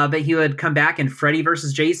 but he would come back in Freddy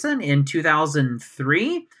vs. Jason in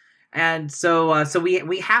 2003. And so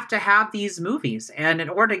we have to have these movies. And in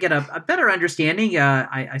order to get a better understanding,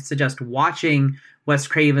 I suggest watching Wes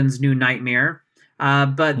Craven's New Nightmare.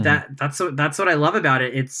 But that's what I love about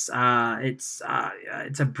it. It's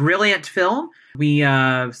a brilliant film. We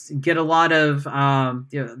get a lot of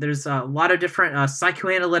there's a lot of different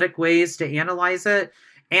psychoanalytic ways to analyze it.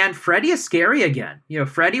 And Freddy is scary again.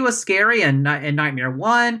 Freddy was scary in Nightmare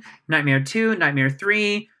 1, Nightmare 2, Nightmare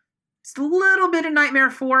 3. It's a little bit of Nightmare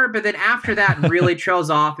 4, but then after that really trails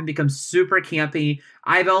off and becomes super campy.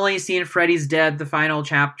 I've only seen Freddy's Dead, the final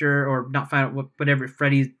chapter, or not final, whatever.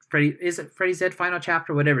 Freddy is it Freddy's Dead final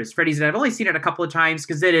chapter, whatever it is. Freddy's Dead. I've only seen it a couple of times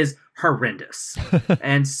because it is horrendous.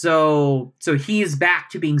 And so he's back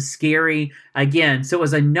to being scary again. So it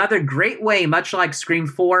was another great way, much like Scream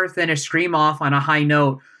 4 finished Scream off on a high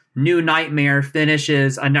note. New Nightmare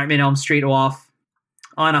finishes A Nightmare on Elm Street off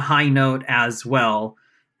on a high note as well.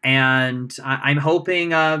 And I'm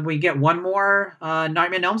hoping we get one more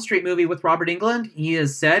Nightmare on Elm Street movie with Robert Englund. He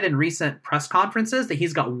has said in recent press conferences that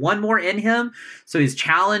he's got one more in him. So he's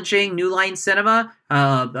challenging New Line Cinema,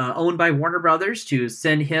 owned by Warner Brothers, to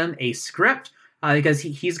send him a script because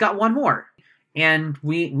he's got one more. And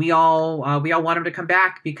we all want him to come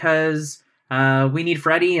back because we need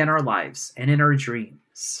Freddy in our lives and in our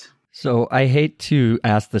dreams. So I hate to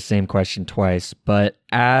ask the same question twice, but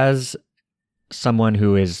as someone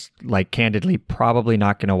who is candidly probably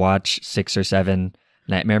not going to watch 6 or 7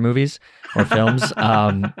 Nightmare movies or films,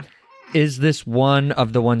 is this one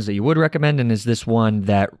of the ones that you would recommend? And is this one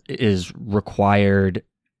that is required,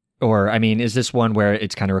 or is this one where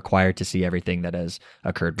it's kind of required to see everything that has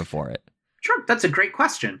occurred before it? Sure. That's a great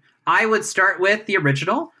question. I would start with the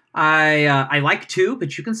original. I like 2,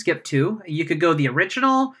 but you can skip 2. You could go the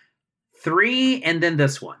original, 3, and then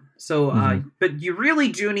this one. So, but you really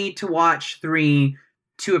do need to watch 3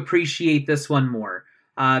 to appreciate this one more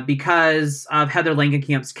because of Heather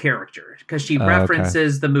Langenkamp's character, because she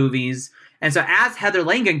references the movies. And so as Heather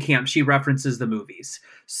Langenkamp, she references the movies.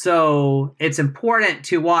 So it's important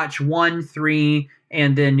to watch 1, 3,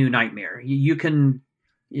 and then New Nightmare. You can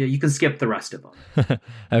skip the rest of them.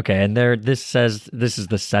 Okay. And this says this is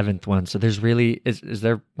the 7th one. So there's really, is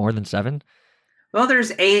there more than 7? Well,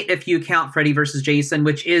 there's 8 if you count Freddy vs. Jason,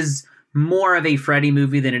 which is more of a Freddy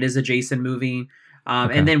movie than it is a Jason movie.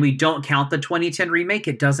 And then we don't count the 2010 remake.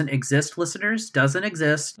 It doesn't exist, listeners. Doesn't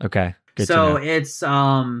exist. Okay. Good so to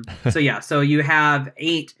know. It's so you have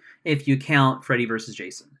 8 if you count Freddy vs.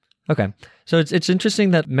 Jason. Okay. So it's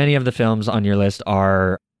interesting that many of the films on your list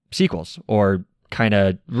are sequels or kind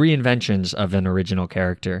of reinventions of an original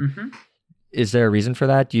character. Mm-hmm. Is there a reason for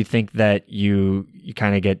that? Do you think that you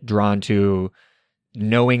kind of get drawn to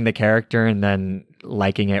knowing the character and then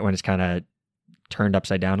liking it when it's kind of turned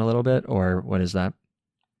upside down a little bit, or what is that?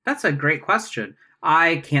 That's a great question.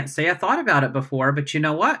 I can't say I thought about it before, but you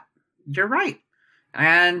know what? You're right.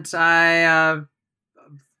 And I'm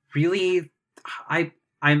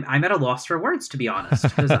at a loss for words, to be honest,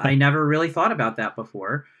 because I never really thought about that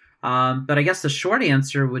before. But I guess the short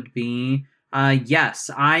answer would be yes,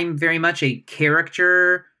 I'm very much a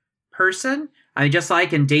character person. Just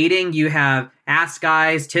like in dating, you have ass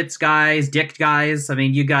guys, tits guys, dick guys.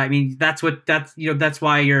 That's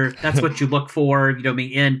why that's what you look for,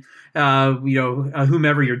 in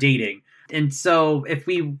whomever you're dating. And so if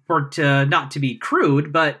we were to, not to be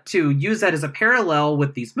crude, but to use that as a parallel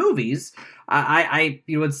with these movies, I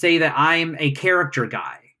would say that I'm a character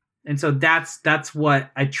guy. And so that's what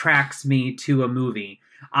attracts me to a movie.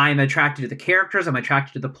 I'm attracted to the characters. I'm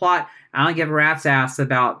attracted to the plot. I don't give a rat's ass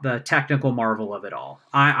about the technical marvel of it all.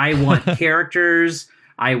 I want characters.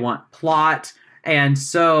 I want plot. And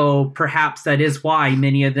so perhaps that is why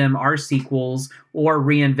many of them are sequels or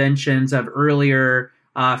reinventions of earlier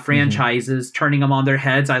franchises, turning them on their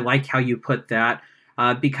heads. I like how you put that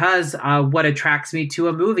because what attracts me to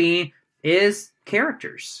a movie is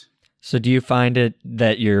characters. So do you find it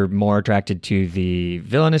that you're more attracted to the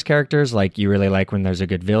villainous characters? Like you really like when there's a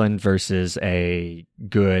good villain versus a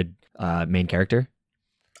good main character?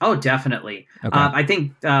 Oh, definitely. Okay. I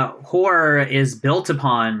think horror is built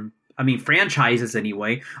upon I mean, franchises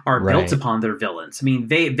anyway, are built upon their villains. I mean,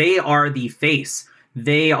 they are the face.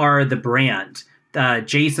 They are the brand.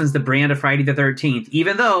 Jason's the brand of Friday the 13th,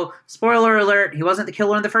 even though, spoiler alert, he wasn't the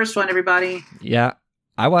killer in the first one, everybody. Yeah,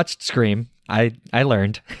 I watched Scream. I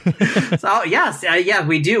learned. So yes,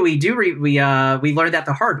 we learned that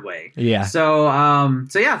the hard way. Yeah. So I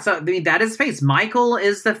mean, that is face. Michael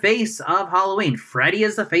is the face of Halloween. Freddy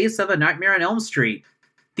is the face of A Nightmare on Elm Street.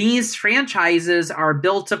 These franchises are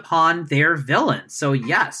built upon their villains. So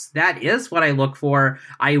yes, that is what I look for.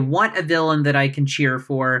 I want a villain that I can cheer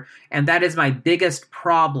for. And that is my biggest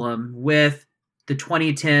problem with the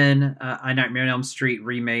 2010 A Nightmare on Elm Street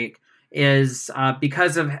remake is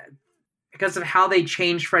because of how they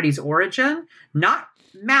changed Freddy's origin. Not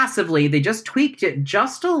massively. They just tweaked it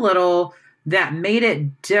just a little that made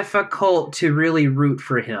it difficult to really root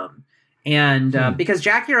for him. And because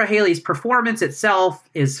Jackie Earle Haley's performance itself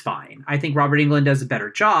is fine. I think Robert Englund does a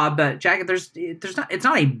better job, but it's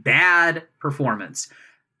not a bad performance.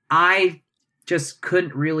 I just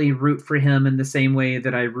couldn't really root for him in the same way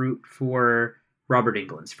that I root for Robert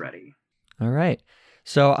Englund's Freddy. All right.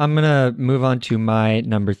 So I'm going to move on to my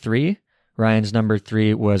number 3. Ryan's number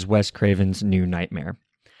 3 was Wes Craven's New Nightmare.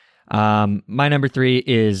 My number 3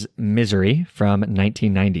 is Misery from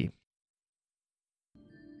 1990.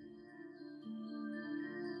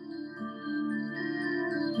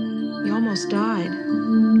 You almost died.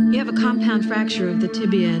 You have a compound fracture of the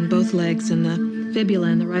tibia in both legs, and the fibula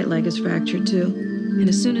in the right leg is fractured too. And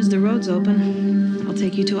as soon as the road's open, I'll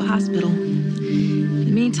take you to a hospital. In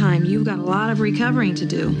the meantime, you've got a lot of recovering to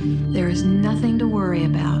do. There is nothing to worry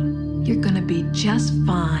about. You're gonna be just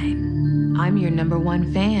fine. I'm your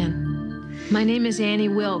 #1 fan. My name is Annie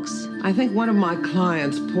Wilkes. I think one of my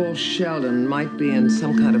clients, Paul Sheldon, might be in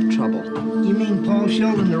some kind of trouble. You mean Paul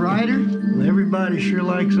Sheldon, the writer? Well, everybody sure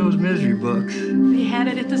likes those Misery books. They had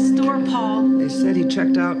it at the store, Paul. They said he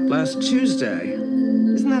checked out last Tuesday.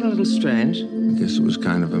 Isn't that a little strange? I guess it was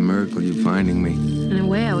kind of a miracle you finding me. In a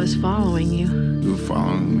way, I was following you. You were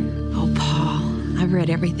following me? Oh, Paul, I've read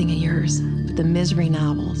everything of yours, but the Misery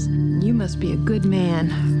novels. You must be a good man,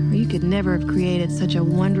 or you could never have created such a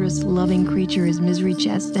wondrous, loving creature as Misery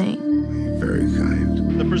Chastain. Very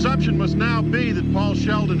kind. The presumption must now be that Paul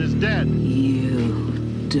Sheldon is dead. You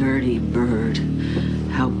dirty bird.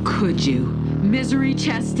 How could you? Misery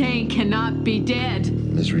Chastain cannot be dead.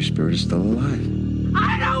 Misery Spirit is still alive.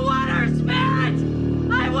 I don't want her spirit!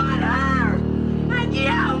 I want her! And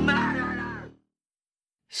you murdered her!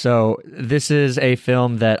 So this is a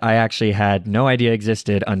film that I actually had no idea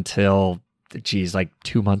existed until, like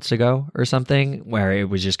 2 months ago or something, where it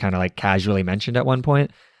was just kind of like casually mentioned at one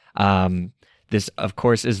point. This, of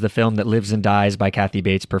course, is the film that lives and dies by Kathy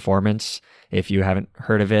Bates' performance. If you haven't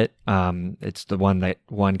heard of it, it's the one that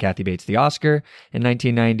won Kathy Bates the Oscar in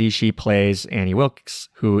 1990. She plays Annie Wilkes,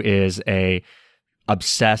 who is a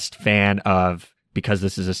obsessed fan of, because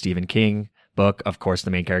this is a Stephen King book, of course,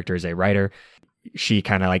 the main character is a writer. She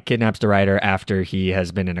kind of like kidnaps the writer after he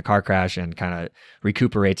has been in a car crash and kind of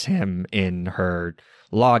recuperates him in her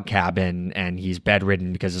log cabin, and he's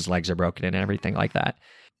bedridden because his legs are broken and everything like that.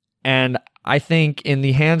 And I think in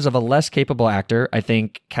the hands of a less capable actor, I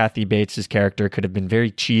think Kathy Bates' character could have been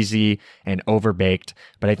very cheesy and overbaked,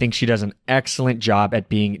 but I think she does an excellent job at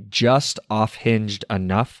being just off-hinged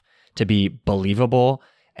enough to be believable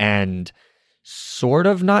and sort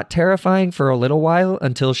of not terrifying for a little while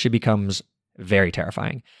until she becomes very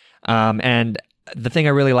terrifying. And the thing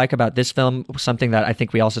I really like about this film, something that I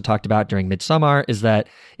think we also talked about during Midsommar, is that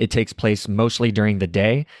it takes place mostly during the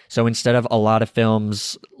day. So instead of a lot of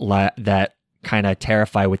films that kind of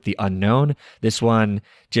terrify with the unknown, this one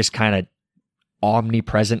just kind of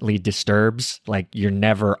omnipresently disturbs. Like, you're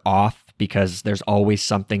never off because there's always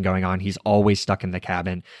something going on. He's always stuck in the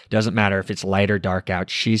cabin. Doesn't matter if it's light or dark out.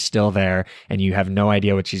 She's still there, and you have no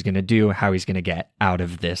idea what she's going to do, how he's going to get out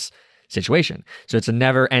of this situation. So it's a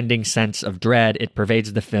never-ending sense of dread. It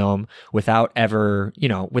pervades the film without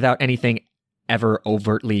anything ever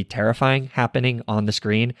overtly terrifying happening on the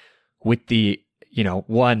screen, with the,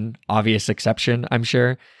 one obvious exception, I'm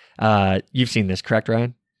sure. You've seen this, correct,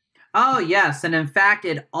 Ryan? Oh, yes. And in fact,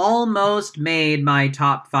 it almost made my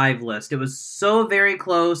top 5 list. It was so very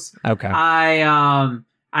close. Okay. I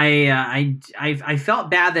felt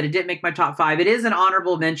bad that it didn't make my top 5. It is an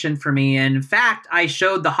honorable mention for me. And in fact, I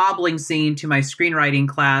showed the hobbling scene to my screenwriting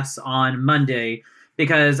class on Monday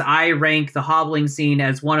because I rank the hobbling scene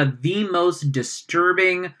as one of the most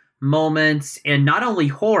disturbing moments in not only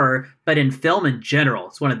horror, but in film in general.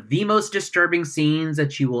 It's one of the most disturbing scenes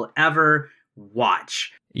that you will ever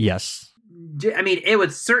watch. Yes. it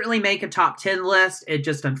would certainly make a top 10 list. It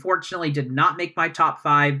just unfortunately did not make my top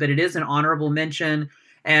 5, but it is an honorable mention.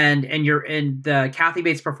 And the Kathy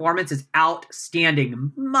Bates performance is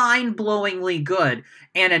outstanding, mind-blowingly good,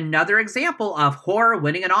 and another example of horror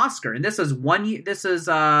winning an Oscar. And this is 1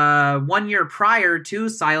 year prior to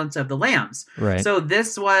Silence of the Lambs. Right. So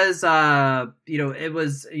this was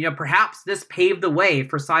perhaps this paved the way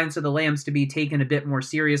for Silence of the Lambs to be taken a bit more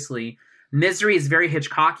seriously. Misery is very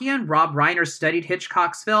Hitchcockian. Rob Reiner studied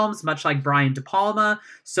Hitchcock's films, much like Brian De Palma.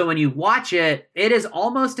 So when you watch it, it is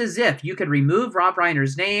almost as if you could remove Rob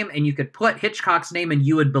Reiner's name and you could put Hitchcock's name and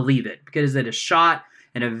you would believe it, because it is shot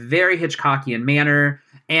in a very Hitchcockian manner.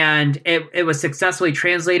 And it was successfully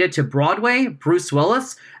translated to Broadway. Bruce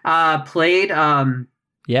Willis played.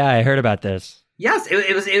 Yeah, I heard about this. Yes,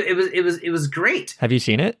 it was great. Have you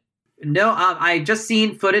seen it? No, I just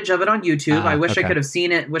seen footage of it on YouTube. I wish okay. I could have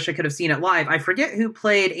seen it. Wish I could have seen it live. I forget who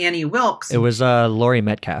played Annie Wilkes. It was Laurie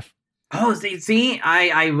Metcalf. Oh, see,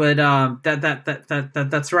 I would.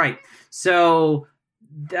 That's right. So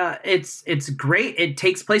it's great. It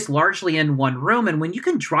takes place largely in one room, and when you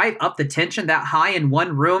can drive up the tension that high in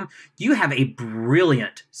one room, you have a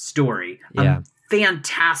brilliant story. Yeah.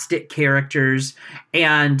 Fantastic characters,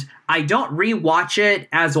 and I don't rewatch it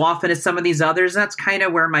as often as some of these others. That's kind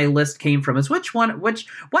of where my list came from, is what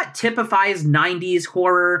typifies 90s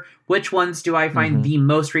horror, which ones do I find the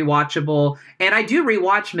most rewatchable. And I do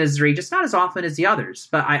rewatch Misery, just not as often as the others,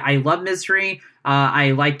 but I love Misery.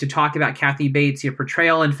 I like to talk about Kathy Bates'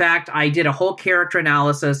 portrayal. In fact, I did a whole character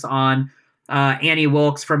analysis on Annie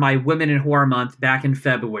Wilkes for my Women in Horror Month back in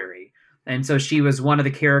February. And so she was one of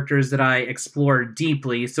the characters that I explored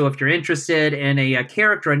deeply. So if you're interested in a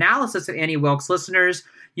character analysis of Annie Wilkes, listeners,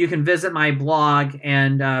 you can visit my blog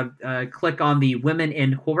and click on the Women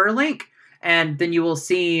in Horror link. And then you will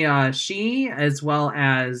see she, as well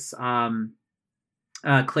as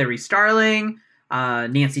Clarice Starling,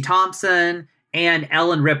 Nancy Thompson, and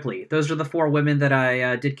Ellen Ripley. Those are the 4 women that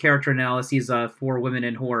I did character analyses of for Women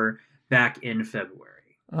in Horror back in February.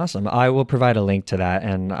 Awesome. I will provide a link to that,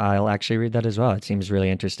 and I'll actually read that as well. It seems really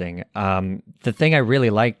interesting. The thing I really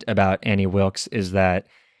liked about Annie Wilkes is that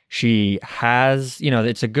she has,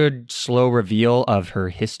 it's a good slow reveal of her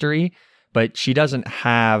history, but she doesn't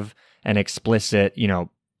have an explicit,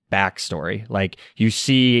 backstory. Like, you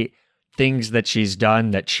see things that she's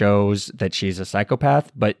done that shows that she's a psychopath,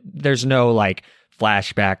 but there's no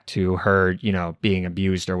flashback to her, being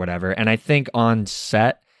abused or whatever. And I think on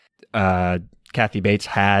set, Kathy Bates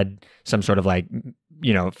had some sort of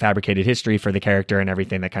fabricated history for the character and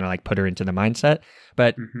everything that kind of put her into the mindset.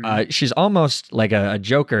 But she's almost like a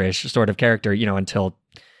Joker-ish sort of character, until,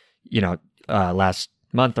 last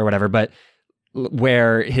month or whatever. But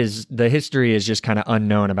where the history is just kind of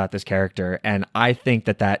unknown about this character. And I think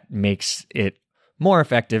that makes it more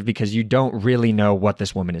effective because you don't really know what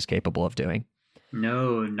this woman is capable of doing.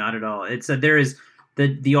 No, not at all. There is...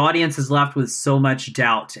 The audience is left with so much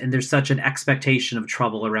doubt, and there's such an expectation of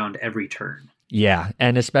trouble around every turn. Yeah,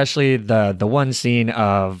 and especially the one scene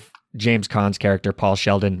of James Caan's character, Paul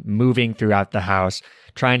Sheldon, moving throughout the house,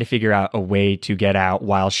 trying to figure out a way to get out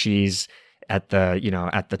while she's at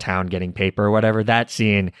the town getting paper or whatever. That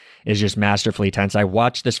scene is just masterfully tense. I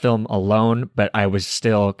watched this film alone, but I was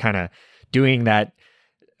still kind of doing that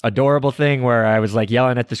adorable thing where I was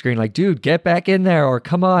yelling at the screen, dude, get back in there, or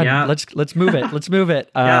come on, let's move it. Let's move it.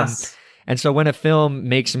 Yes. And so when a film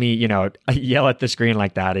makes me, yell at the screen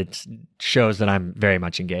like that, it shows that I'm very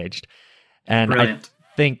much engaged. And Brilliant.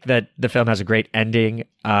 I think that the film has a great ending.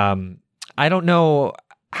 I don't know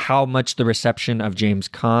how much the reception of James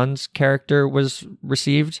Caan's character was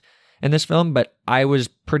received in this film, but I was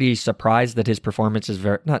pretty surprised that his performance is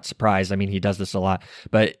not surprised. I mean, he does this a lot,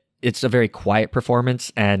 but it's a very quiet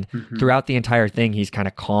performance, and throughout the entire thing, he's kind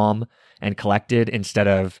of calm and collected instead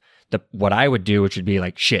of what I would do, which would be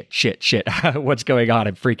shit, what's going on?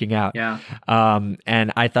 I'm freaking out. Yeah.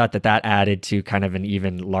 And I thought that added to kind of an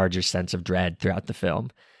even larger sense of dread throughout the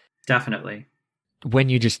film. Definitely. When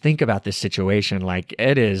you just think about this situation,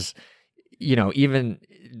 it is, even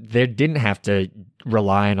they didn't have to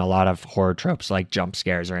rely on a lot of horror tropes like jump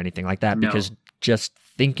scares or anything like that, because just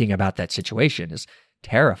thinking about that situation is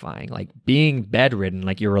terrifying. Being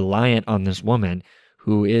bedridden, you're reliant on this woman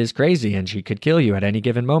who is crazy and she could kill you at any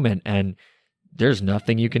given moment, and there's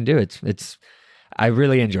nothing you can do. It's I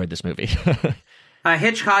really enjoyed this movie.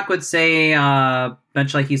 Hitchcock would say,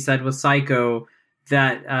 much like he said with Psycho,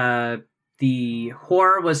 that the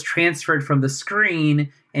horror was transferred from the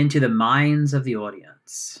screen into the minds of the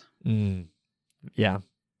audience. Yeah.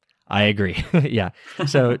 I agree. Yeah.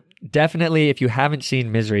 So definitely, if you haven't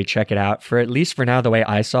seen Misery, check it out. For at least for now, the way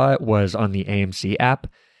I saw it was on the AMC app.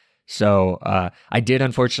 So I did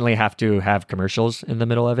unfortunately have to have commercials in the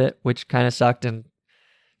middle of it, which kind of sucked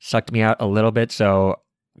me out a little bit. So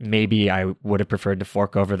maybe I would have preferred to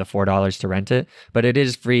fork over the $4 to rent it, but it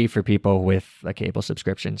is free for people with a cable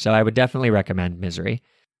subscription. So I would definitely recommend Misery.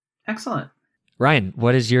 Excellent. Ryan,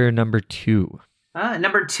 what is your number 2?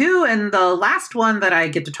 Number 2, and the last one that I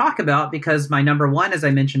get to talk about, because my number 1, as I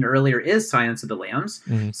mentioned earlier, is Silence of the Lambs.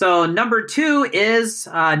 Mm-hmm. So number 2 is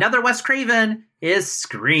another Wes Craven, is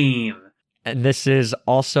Scream. And this is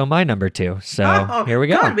also my number 2. So here we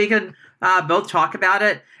go. Good. We can both talk about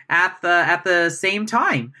it at the same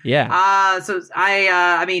time. Yeah. So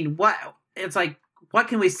I mean, what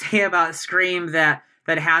can we say about Scream that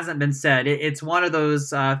hasn't been said? It's one of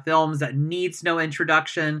those films that needs no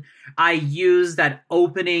introduction. I use that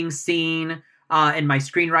opening scene in my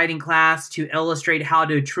screenwriting class to illustrate how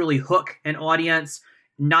to truly hook an audience.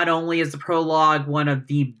 Not only is the prologue one of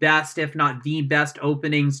the best, if not the best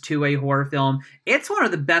openings to a horror film, it's one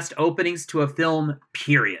of the best openings to a film,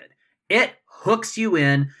 period. It hooks you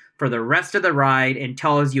in for the rest of the ride and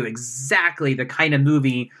tells you exactly the kind of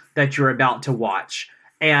movie that you're about to watch.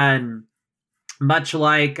 And much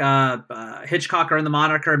like Hitchcock earned the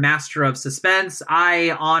moniker Master of Suspense,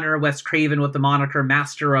 I honor Wes Craven with the moniker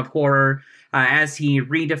Master of Horror as he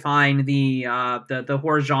redefined the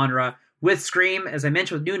horror genre with Scream. As I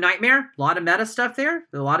mentioned with New Nightmare, a lot of meta stuff there,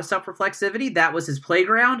 a lot of self-reflexivity. That was his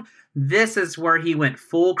playground. This is where he went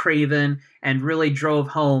full Craven and really drove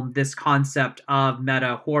home this concept of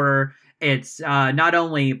meta horror. It's not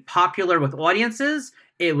only popular with audiences,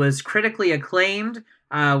 it was critically acclaimed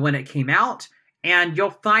when it came out. And you'll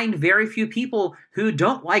find very few people who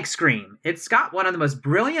don't like Scream. It's got one of the most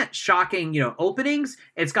brilliant, shocking, openings.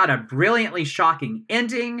 It's got a brilliantly shocking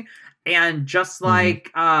ending. And just like,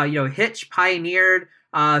 Hitch pioneered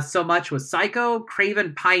so much with Psycho,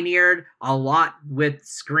 Craven pioneered a lot with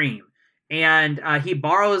Scream. And he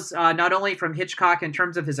borrows not only from Hitchcock in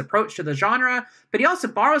terms of his approach to the genre, but he also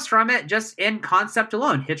borrows from it just in concept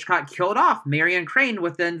alone. Hitchcock killed off Marion Crane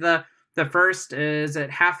within the first, is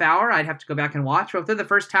it half hour? I'd have to go back and watch. But within the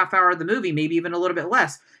first half hour of the movie, maybe even a little bit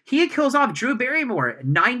less, he kills off Drew Barrymore,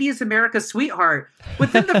 90s America's sweetheart,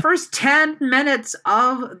 within the first 10 minutes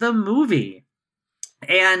of the movie.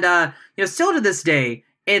 And, still to this day,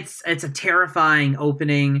 it's a terrifying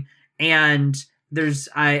opening. And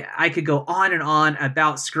I could go on and on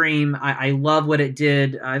about Scream. I love what it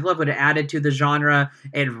did. I love what it added to the genre.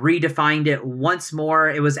 It redefined it once more.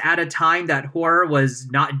 It was at a time that horror was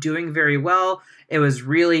not doing very well. It was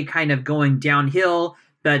really kind of going downhill,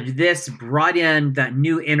 but this brought in that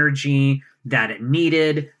new energy that it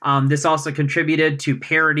needed. This also contributed to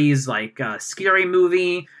parodies like Scary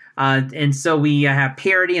Movie. And so we have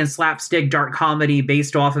parody and slapstick dark comedy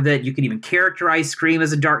based off of it. You can even characterize Scream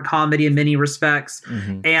as a dark comedy in many respects.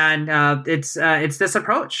 Mm-hmm. And it's this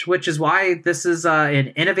approach, which is why this is an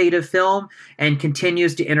innovative film and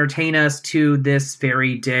continues to entertain us to this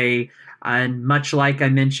very day. And much like I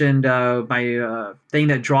mentioned, my thing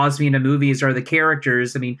that draws me into movies are the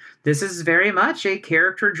characters. I mean, this is very much a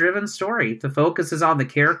character-driven story. The focus is on the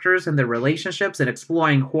characters and the relationships and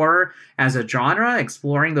exploring horror as a genre,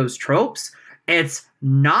 exploring those tropes. It's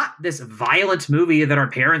not this violent movie that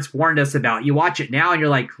our parents warned us about. You watch it now and you're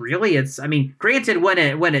like, really? Granted, when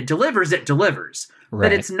it delivers, it delivers. Right.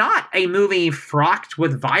 But it's not a movie fraught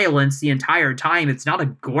with violence the entire time. It's not a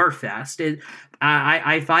gore fest.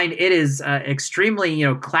 I find it is extremely,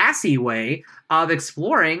 classy way of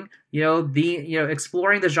exploring,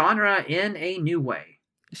 exploring the genre in a new way.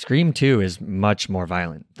 Scream 2 is much more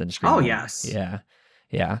violent than Scream 1. Oh, yes. Yeah.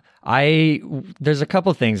 Yeah. There's a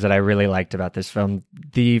couple things that I really liked about this film.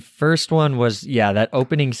 The first one was, that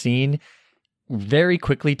opening scene very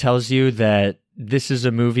quickly tells you that this is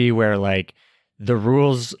a movie where, like, the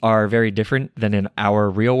rules are very different than in our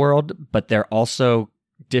real world, but they're also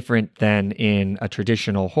different than in a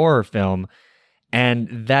traditional horror film.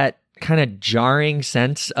 And that kind of jarring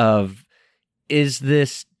sense of, is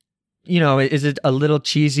this, is it a little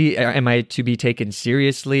cheesy? Am I to be taken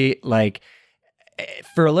seriously? Like,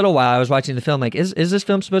 for a little while I was watching the film, like, is this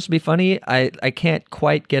film supposed to be funny? I can't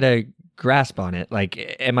quite get a grasp on it.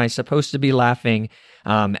 Like, am I supposed to be laughing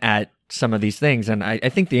at some of these things? And I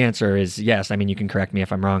think the answer is yes. I mean, you can correct me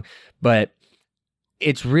if I'm wrong, but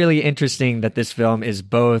it's really interesting that this film is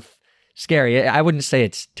both scary. I wouldn't say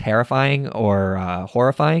it's terrifying or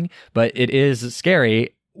horrifying, but it is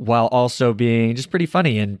scary while also being just pretty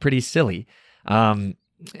funny and pretty silly. And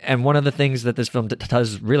one of the things that this film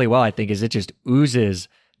does really well, I think, is it just oozes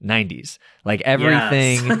 90s. Like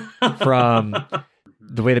everything from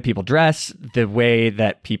the way that people dress, the way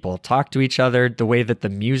that people talk to each other, the way that the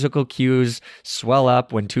musical cues swell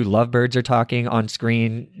up when two lovebirds are talking on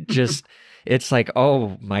screen. Just, it's like,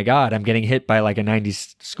 oh my God, I'm getting hit by like a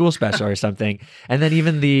 90s school special or something. And then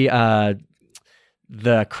even the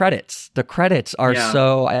credits are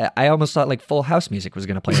so, I almost thought like Full House music was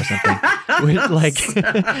going to play or something. Like,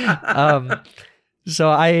 so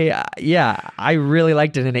I really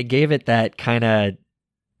liked it, and it gave it that kind of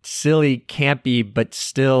silly, campy, but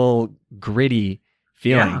still gritty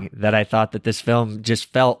feeling that I thought that this film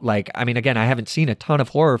just felt like, I mean, again, I haven't seen a ton of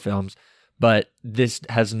horror films, but this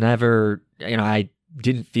has never, I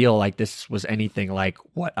didn't feel like this was anything like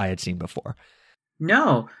what I had seen before.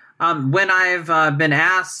 No. When I've been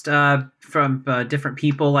asked from different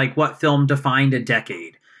people, like what film defined a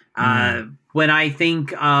decade, when I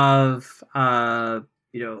think of, the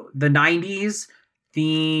 90s,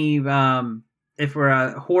 if we're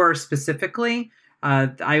horror specifically,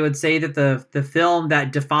 I would say that the film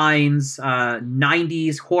that defines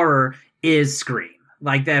 90s horror is Scream.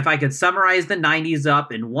 Like, if I could summarize the 90s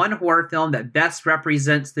up in one horror film that best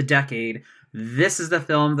represents the decade, this is the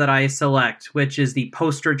film that I select, which is the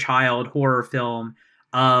poster child horror film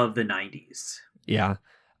of the 90s. Yeah.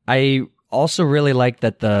 I also really like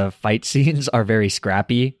that the fight scenes are very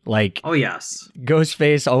scrappy. Like, oh yes,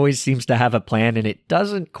 Ghostface always seems to have a plan, and it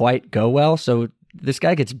doesn't quite go well. So this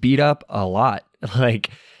guy gets beat up a lot. Like,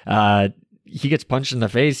 he gets punched in the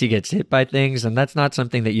face, he gets hit by things, and that's not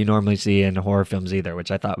something that you normally see in horror films either,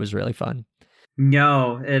 which I thought was really fun.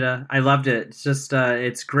 No, I loved it. It's just,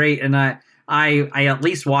 it's great, and I at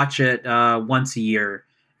least watch it once a year.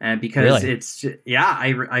 And because it's, I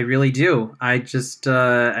really do. I just,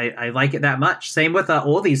 I like it that much. Same with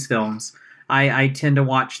oldies films. I tend to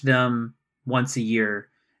watch them once a year,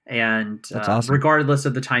 and awesome. Regardless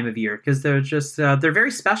of the time of year, because they're just, they're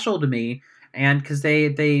very special to me. And because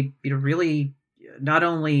they really not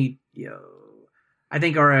only, I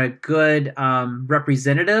think are a good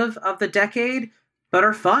representative of the decade, but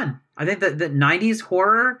are fun. I think that 90s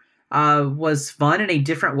horror was fun in a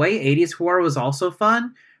different way. 80s horror was also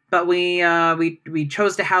fun. But we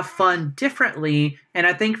chose to have fun differently, and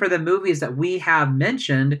I think for the movies that we have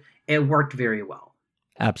mentioned, it worked very well.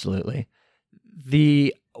 Absolutely.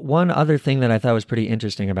 The one other thing that I thought was pretty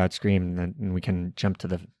interesting about Scream, and we can jump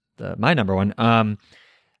to my number one.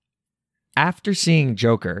 After seeing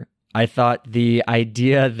Joker, I thought the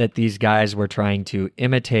idea that these guys were trying to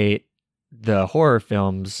imitate the horror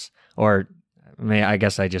films, or I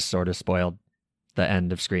guess I just sort of spoiled the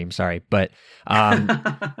end of Scream, sorry, but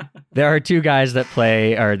there are two guys that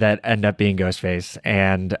play, or that end up being Ghostface,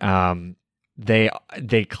 and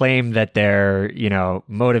they claim that their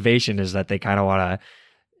motivation is that they kind of want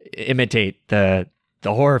to imitate the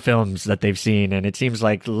horror films that they've seen, and it seems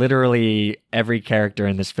like literally every character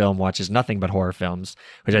in this film watches nothing but horror films,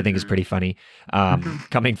 which I think is pretty funny,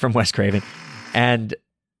 coming from Wes Craven. And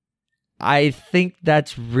I think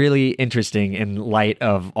that's really interesting in light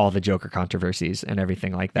of all the Joker controversies and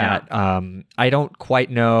everything like that. Yeah. I don't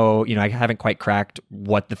quite know, I haven't quite cracked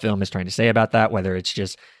what the film is trying to say about that, whether it's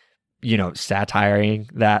just, satiring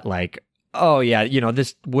that, like, oh yeah,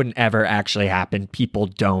 this wouldn't ever actually happen. People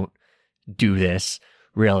don't do this,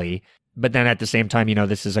 really. But then at the same time,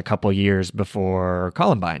 this is a couple years before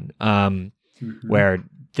Columbine, where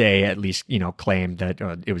they at least, claimed that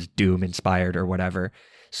it was Doom inspired or whatever.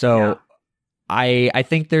 So I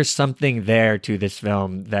think there's something there to this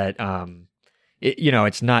film that,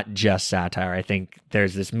 it's not just satire. I think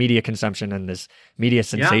there's this media consumption and this media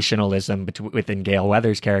sensationalism within Gale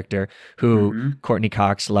Weathers' character, who Courtney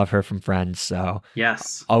Cox, love her from Friends. So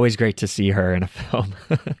yes, always great to see her in a film.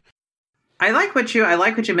 I like what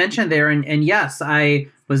you mentioned there, and yes, I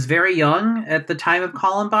was very young at the time of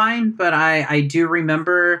Columbine, but I do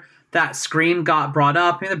remember that Scream got brought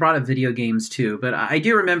up. I mean, they brought up video games too, but I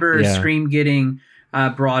do remember Scream getting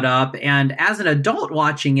brought up. And as an adult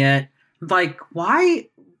watching it, like, why,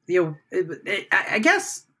 I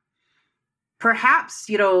guess perhaps,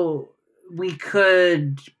 we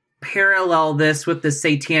could parallel this with the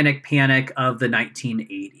satanic panic of the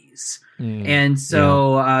 1980s. And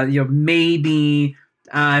so, maybe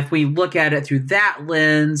if we look at it through that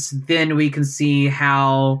lens, then we can see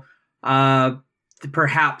how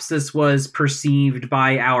perhaps this was perceived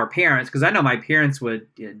by our parents, because I know my parents would.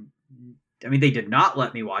 They did not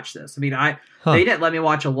let me watch this. They didn't let me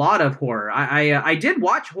watch a lot of horror. I did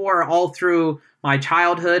watch horror all through my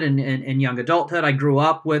childhood and young adulthood. I grew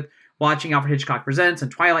up with watching Alfred Hitchcock Presents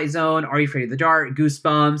and Twilight Zone, Are You Afraid of the Dark,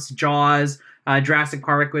 Goosebumps, Jaws, Jurassic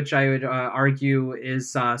Park, which I would argue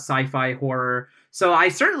is sci-fi horror. So I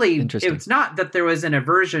certainly, it's not that there was an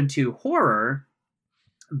aversion to horror,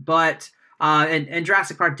 but and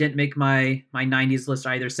Jurassic Park didn't make my 90s list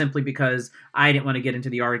either, simply because I didn't want to get into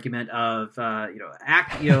the argument of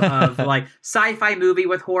of like sci-fi movie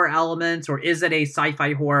with horror elements, or is it a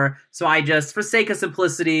sci-fi horror? So I just, for sake of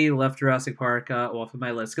simplicity, left Jurassic Park off of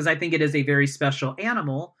my list, because I think it is a very special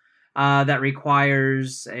animal that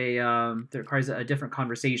requires a different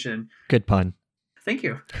conversation. Good pun. Thank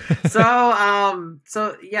you. So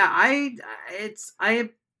yeah, I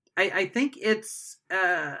think it's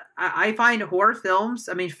I find horror films,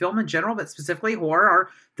 I mean film in general, but specifically horror, are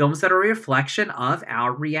films that are a reflection of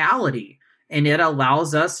our reality, and it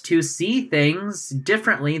allows us to see things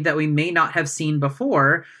differently that we may not have seen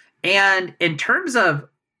before. And in terms of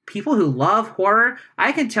people who love horror,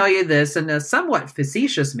 I can tell you this in a somewhat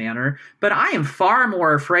facetious manner, but I am far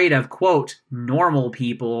more afraid of, quote, normal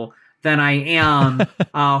people than I am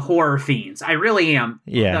horror fiends. I really am.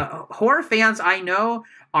 Yeah. The horror fans I know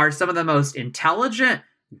are some of the most intelligent,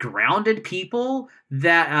 grounded people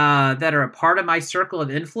that are a part of my circle of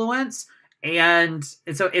influence. And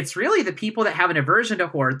so it's really the people that have an aversion to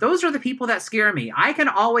horror. Those are the people that scare me. I can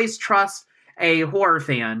always trust a horror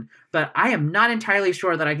fan, but I am not entirely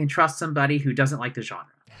sure that I can trust somebody who doesn't like the genre.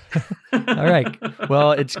 All right.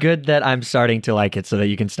 Well, it's good that I'm starting to like it so that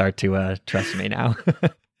you can start to trust me now.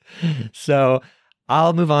 So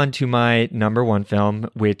I'll move on to my number one film,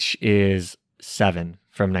 which is Seven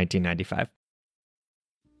from 1995.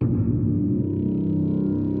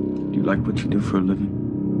 Do you like what you do for a living?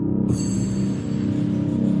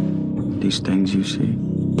 These things you see?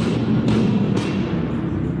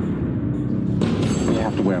 You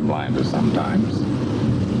have to wear blinders sometimes.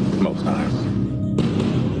 Most times.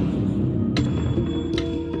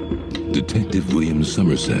 Detective William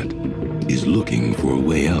Somerset is looking for a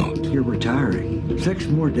way out. You're retiring. 6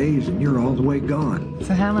 more days and you're all the way gone.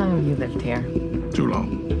 So how long have you lived here? Too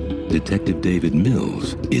long. Detective David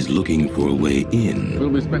Mills is looking for a way in. We'll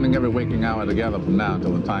be spending every waking hour together from now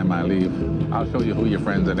until the time I leave. I'll show you who your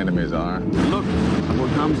friends and enemies are. Look, I've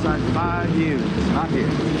worked homicide 5 years. Not here.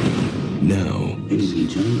 Now, ladies and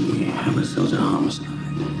gentlemen, we have ourselves a homicide.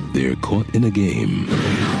 They're caught in a game.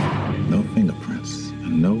 No fingerprints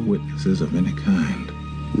and no witnesses of any kind.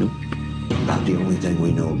 Nope. About the only thing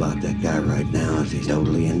we know about that guy right now is he's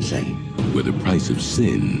totally insane. Where the price of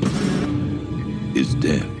sin is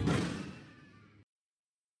death.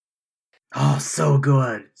 Oh, so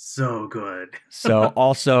good. So good. So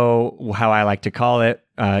also how I like to call it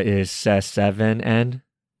is Seven,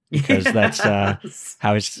 because that's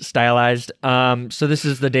how it's stylized. So this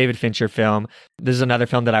is the David Fincher film. This is another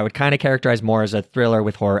film that I would kind of characterize more as a thriller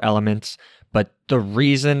with horror elements. But the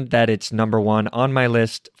reason that it's number one on my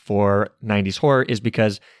list for 90s horror is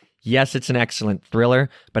because, yes, it's an excellent thriller,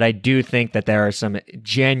 but I do think that there are some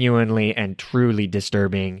genuinely and truly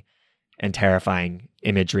disturbing and terrifying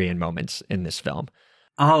imagery and moments in this film.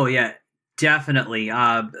 Oh, yeah, definitely.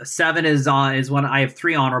 Seven is one. I have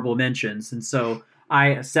 3 honorable mentions, and so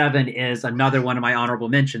Seven is another one of my honorable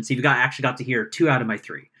mentions. So you've actually got to hear 2 out of my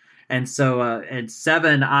 3. And so and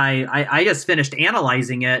Seven, I just finished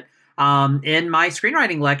analyzing it in my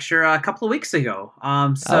screenwriting lecture a couple of weeks ago.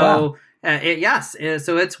 So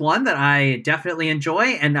it's one that I definitely enjoy,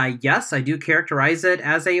 and I do characterize it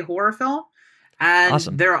as a horror film. And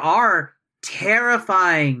awesome. There are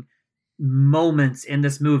terrifying moments in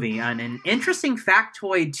this movie, and an interesting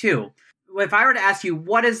factoid too. If I were to ask you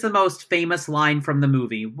what is the most famous line from the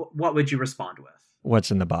movie, what would you respond with? What's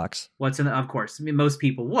in the box? Of course, I mean, most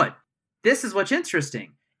people would. This is what's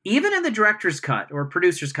interesting. Even in the director's cut or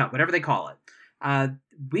producer's cut, whatever they call it,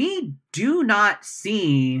 we do not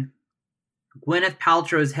see Gwyneth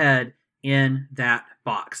Paltrow's head in that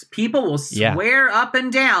box. People will swear up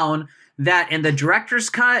and down that in the director's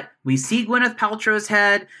cut, we see Gwyneth Paltrow's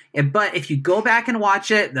head. But if you go back and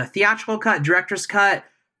watch it, the theatrical cut, director's cut,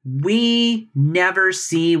 we never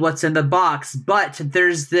see what's in the box. But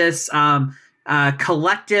there's this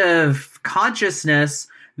collective consciousness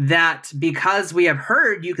that because we have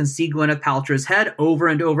heard you can see Gwyneth Paltrow's head over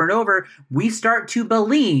and over and over, we start to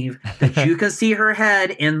believe that you can see her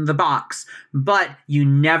head in the box, but you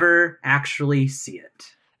never actually see it.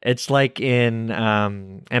 It's like in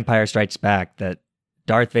Empire Strikes Back that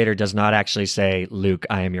Darth Vader does not actually say, "Luke,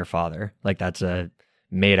 I am your father." Like that's a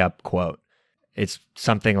made-up quote. It's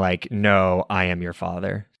something like, "No, I am your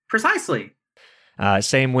father." Precisely.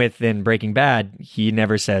 Same with in Breaking Bad, he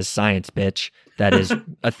never says "science, bitch." That is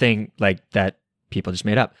a thing like that people just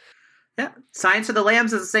made up. Yeah, Silence of the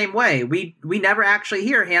Lambs is the same way. We never actually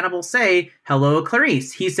hear Hannibal say, hello,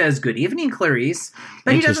 Clarice. He says, good evening, Clarice.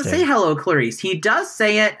 But he doesn't say hello, Clarice. He does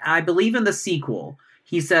say it, I believe, in the sequel.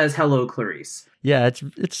 He says, hello, Clarice. Yeah,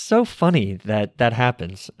 it's so funny that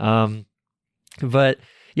happens. But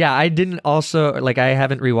yeah, I didn't also, like, I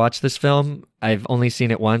haven't rewatched this film. I've only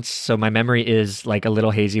seen it once, so my memory is like a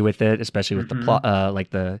little hazy with it, especially with the plot, like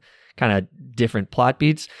the kind of different plot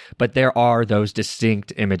beats, but there are those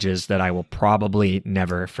distinct images that I will probably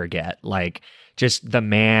never forget. Like just the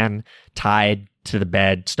man tied to the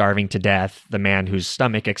bed, starving to death, the man whose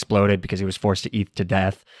stomach exploded because he was forced to eat to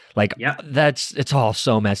death. Like it's all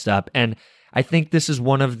so messed up. And I think this is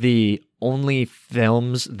one of the only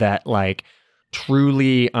films that like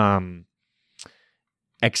truly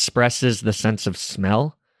expresses the sense of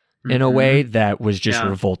smell in a way that was just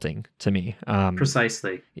revolting to me.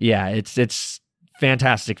 Precisely. Yeah, it's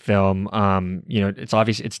fantastic film. It's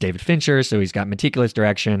obvious it's David Fincher, so he's got meticulous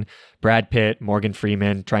direction. Brad Pitt, Morgan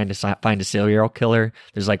Freeman trying to find a serial killer.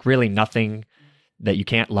 There's like really nothing that you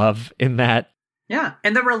can't love in that. Yeah,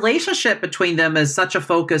 and the relationship between them is such a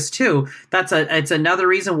focus too. It's another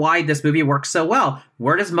reason why this movie works so well.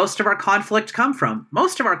 Where does most of our conflict come from?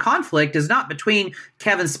 Most of our conflict is not between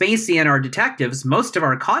Kevin Spacey and our detectives. Most of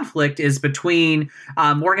our conflict is between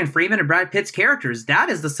Morgan Freeman and Brad Pitt's characters. That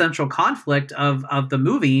is the central conflict of the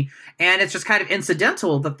movie, and it's just kind of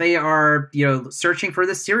incidental that they are, searching for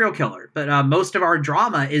this serial killer. But most of our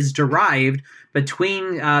drama is derived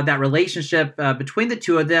between that relationship between the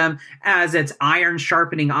two of them, as it's iron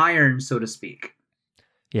sharpening iron, so to speak.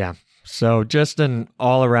 Yeah. So just an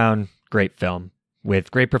all-around great film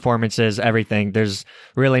with great performances, everything. There's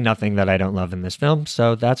really nothing that I don't love in this film,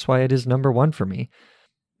 so that's why it is number one for me.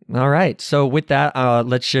 All right. So with that,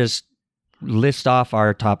 let's just list off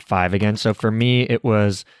our top five again. So for me, it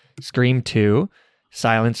was Scream 2,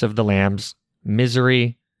 Silence of the Lambs,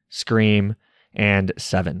 Misery, Scream, and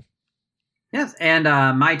Seven. Yes, and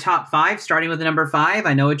my top five, starting with the number 5,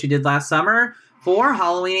 I Know What You Did Last Summer, 4,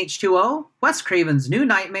 Halloween H2O, Wes Craven's New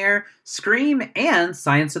Nightmare, Scream, and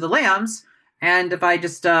Silence of the Lambs. And if I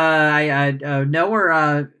just, I know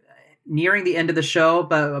we're nearing the end of the show,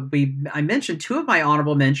 but I mentioned 2 of my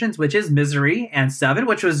honorable mentions, which is Misery and Seven,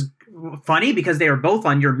 which was funny because they were both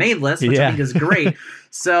on your main list, which I think is great.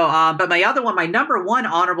 So, but my other one, my number 1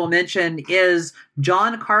 honorable mention is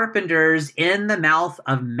John Carpenter's In the Mouth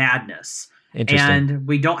of Madness. And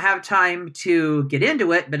we don't have time to get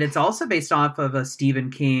into it, but it's also based off of a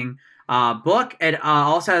Stephen King book. It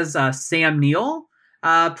also has Sam Neill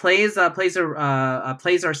plays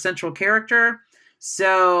our central character.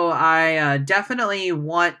 So I definitely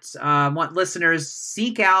want listeners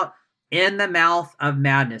seek out In the Mouth of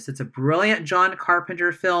Madness. It's a brilliant John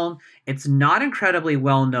Carpenter film. It's not incredibly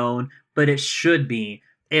well known, but it should be.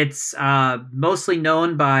 It's mostly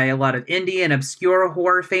known by a lot of indie and obscure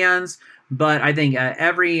horror fans. But I think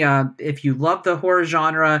if you love the horror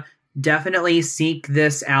genre, definitely seek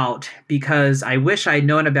this out, because I wish I'd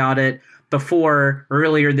known about it before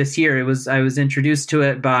earlier this year. I was introduced to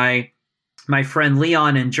it by my friend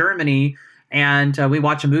Leon in Germany, and we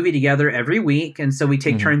watch a movie together every week, and so we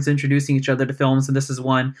take turns introducing each other to films. And this is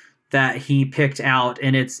one that he picked out,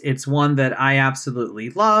 and it's one that I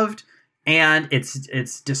absolutely loved, and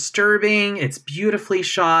it's disturbing. It's beautifully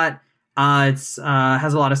shot. It's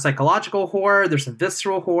has a lot of psychological horror. There's some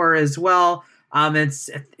visceral horror as well. It's,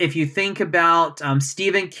 if you think about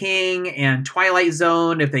Stephen King and Twilight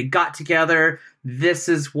Zone, if they got together, this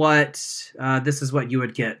is what you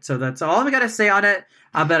would get. So that's all I've got to say on it.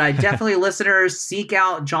 But I definitely, listeners, seek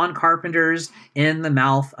out John Carpenter's In the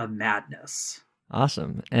Mouth of Madness.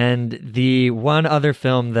 Awesome. And the one other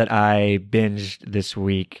film that I binged this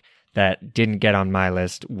week that didn't get on my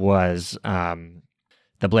list was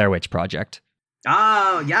The Blair Witch Project.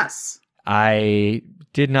 Oh, yes. I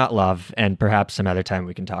did not love, and perhaps some other time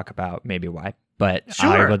we can talk about maybe why. But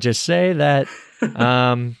sure. I will just say that,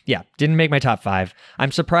 didn't make my top 5.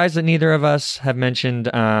 I'm surprised that neither of us have mentioned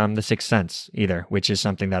The Sixth Sense either, which is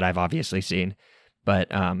something that I've obviously seen, but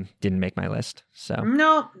didn't make my list. So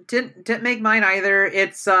no, didn't make mine either.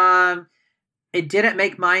 It's it didn't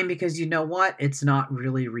make mine because, you know what? It's not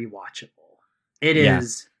really rewatchable. It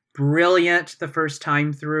is brilliant the first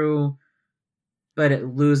time through, but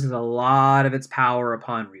it loses a lot of its power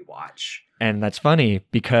upon rewatch. And that's funny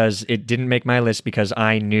because it didn't make my list because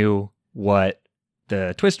I knew what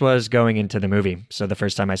the twist was going into the movie. So the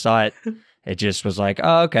first time I saw it, it just was like,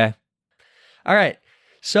 oh, okay. All right.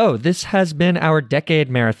 So this has been our decade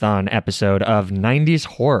marathon episode of 90s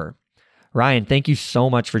horror. Ryan, thank you so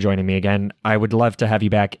much for joining me again. I would love to have you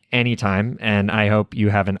back anytime, and I hope you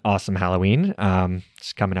have an awesome Halloween.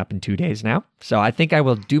 It's coming up in 2 days now. So I think I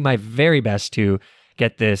will do my very best to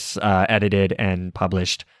get this edited and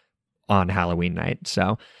published on Halloween night.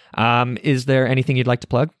 So is there anything you'd like to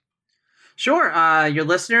plug? Sure. Your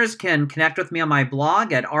listeners can connect with me on my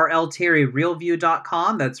blog at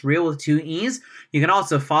rlterryrealview.com. That's real with 2 E's. You can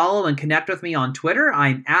also follow and connect with me on Twitter.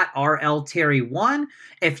 I'm at rlterry1.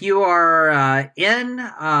 If you are in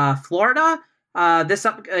Florida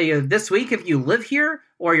this week, if you live here,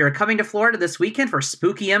 or you're coming to Florida this weekend for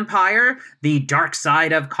Spooky Empire, the dark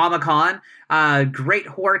side of Comic-Con, great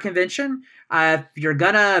horror convention. If you're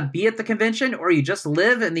gonna be at the convention or you just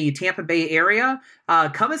live in the Tampa Bay area,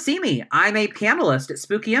 come and see me. I'm a panelist at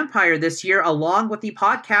Spooky Empire this year, along with the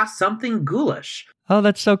podcast Something Ghoulish. Oh,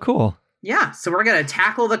 that's so cool. Yeah, so we're gonna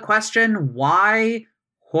tackle the question, why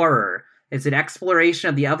horror? It's an exploration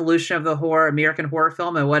of the evolution of the American horror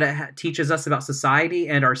film and what it teaches us about society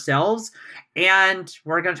and ourselves. And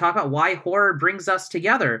we're going to talk about why horror brings us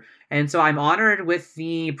together. And so I'm honored with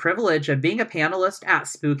the privilege of being a panelist at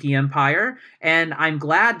Spooky Empire. And I'm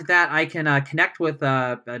glad that I can connect with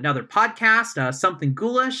another podcast, Something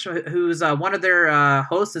Ghoulish, who's one of their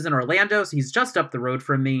hosts is in Orlando. So he's just up the road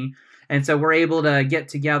from me. And so we're able to get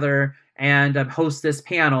together and host this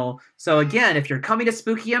panel. So again, if you're coming to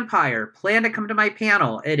Spooky Empire, plan to come to my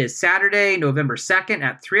panel. It is Saturday, November 2nd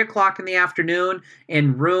at 3 o'clock in the afternoon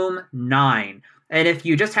in room 9. And if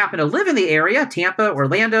you just happen to live in the area, Tampa,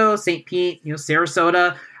 Orlando, St. Pete,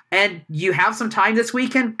 Sarasota, and you have some time this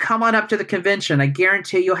weekend, come on up to the convention. I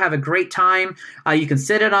guarantee you'll have a great time. You can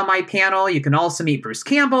sit in on my panel. You can also meet Bruce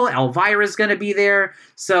Campbell. Elvira's going to be there.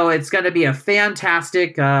 So it's going to be a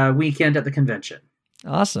fantastic weekend at the convention.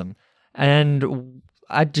 Awesome. And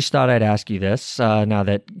I just thought I'd ask you this, now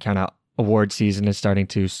that kind of award season is starting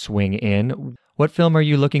to swing in. What film are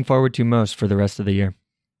you looking forward to most for the rest of the year?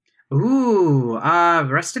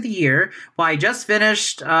 Rest of the year. Well, I just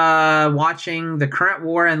finished watching The Current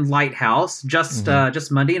War and Lighthouse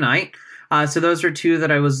just Monday night. So those are 2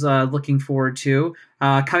 that I was looking forward to.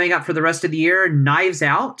 Coming up for the rest of the year, Knives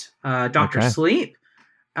Out, Dr. Sleep,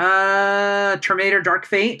 Terminator Dark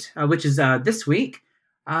Fate, which is this week.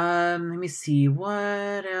 Let me see,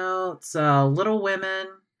 what else? Little Women,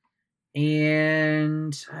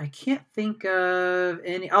 and I can't think of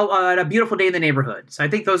any. A Beautiful Day in the Neighborhood. So I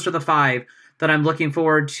think those are the 5 that I'm looking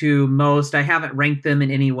forward to most. I haven't ranked them in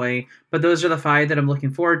any way, but those are the 5 that I'm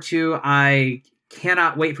looking forward to. I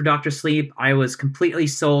cannot wait for Dr. Sleep. I was completely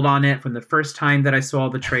sold on it from the first time that I saw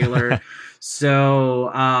the trailer.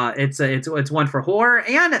 So it's one for horror,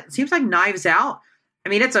 and it seems like Knives Out. I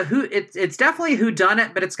mean, it's definitely a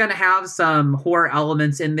whodunit, but it's going to have some horror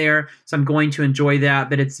elements in there, so I'm going to enjoy that.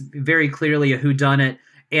 But it's very clearly a whodunit,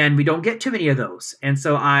 and we don't get too many of those. And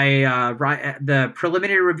so the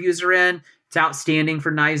preliminary reviews are in. It's outstanding for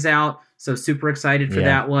Knives Out, so super excited for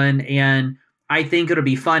that one. And I think it'll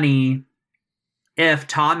be funny if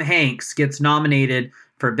Tom Hanks gets nominated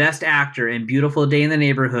for Best Actor in Beautiful Day in the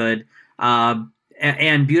Neighborhood,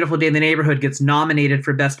 and Beautiful Day in the Neighborhood gets nominated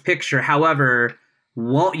for Best Picture. However,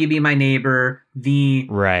 Won't You Be My Neighbor, the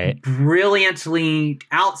brilliantly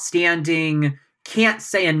outstanding, can't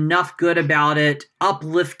say enough good about it,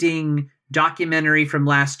 uplifting documentary from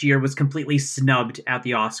last year, was completely snubbed at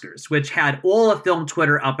the Oscars, which had all of film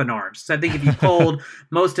Twitter up in arms. So I think if you polled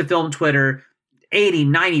most of film Twitter,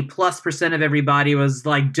 80-90+% of everybody was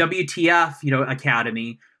like, WTF,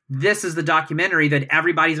 Academy. This is the documentary that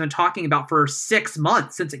everybody's been talking about for 6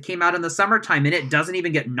 months since it came out in the summertime, and it doesn't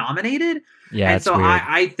even get nominated. Yeah, and so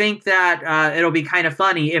I think that it'll be kind of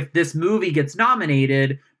funny if this movie gets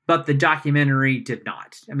nominated, but the documentary did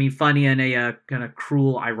not. I mean, funny in a kind of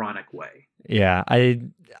cruel, ironic way. Yeah,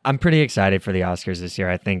 I'm pretty excited for the Oscars this year.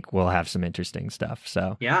 I think we'll have some interesting stuff.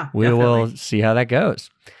 So yeah, we will see how that goes.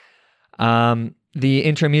 The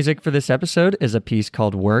intro music for this episode is a piece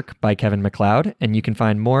called Work by Kevin MacLeod, and you can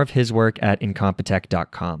find more of his work at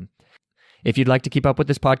incompetech.com. If you'd like to keep up with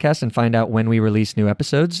this podcast and find out when we release new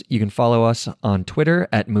episodes, you can follow us on Twitter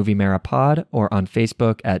at MovieMaraPod or on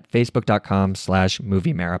Facebook at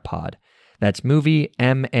facebook.com/MovieMaraPod. That's Movie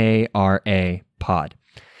MARA Pod.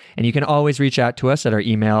 And you can always reach out to us at our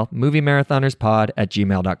email,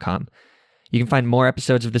 moviemarathonerspod@gmail.com. You can find more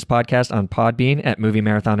episodes of this podcast on Podbean at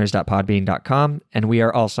moviemarathoners.podbean.com, and we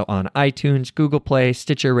are also on iTunes, Google Play,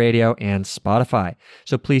 Stitcher Radio, and Spotify.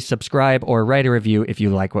 So please subscribe or write a review if you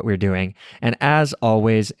like what we're doing. And as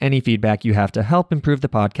always, any feedback you have to help improve the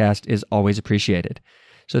podcast is always appreciated.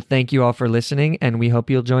 So thank you all for listening, and we hope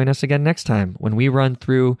you'll join us again next time when we run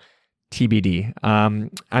through TBD.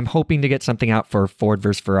 I'm hoping to get something out for Ford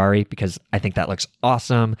vs. Ferrari because I think that looks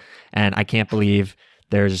awesome, and I can't believe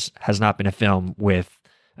has not been a film with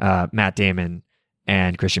Matt Damon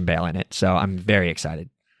and Christian Bale in it. So I'm very excited.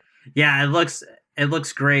 Yeah, it looks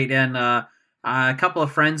great, and a couple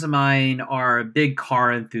of friends of mine are big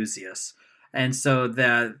car enthusiasts, and so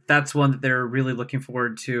that's one that they're really looking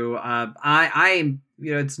forward to. I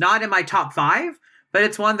it's not in my top 5, but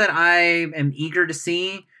it's one that I am eager to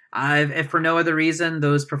see. If for no other reason,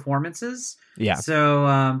 those performances. Yeah.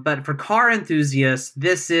 So, but for car enthusiasts,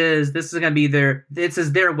 this is going to be their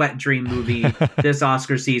wet dream movie this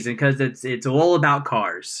Oscar season because it's all about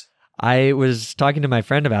cars. I was talking to my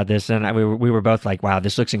friend about this, and we were both like, "Wow,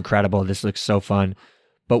 this looks incredible! This looks so fun,"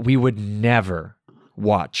 but we would never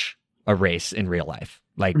watch a race in real life,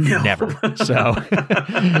 never. So,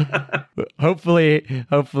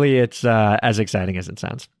 hopefully, it's as exciting as it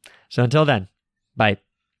sounds. So until then, bye.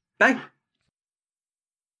 Bye.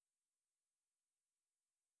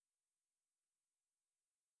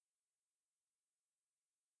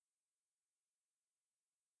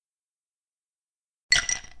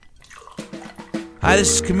 Hi,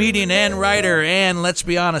 this is comedian and writer, and let's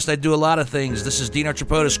be honest, I do a lot of things. This is Dino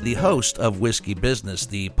Tripodis, the host of Whiskey Business,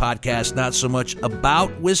 the podcast not so much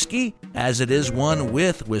about whiskey as it is one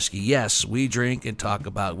with whiskey. Yes, we drink and talk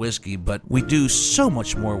about whiskey, but we do so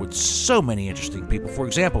much more with so many interesting people. For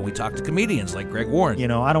example, we talk to comedians like Greg Warren. You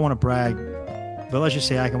know, I don't want to brag, but let's just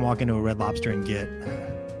say I can walk into a Red Lobster and get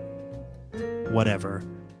whatever.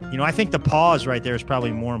 You know, I think the pause right there is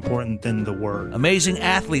probably more important than the word. Amazing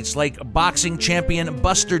athletes like boxing champion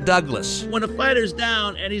Buster Douglas. When a fighter's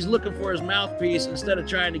down and he's looking for his mouthpiece instead of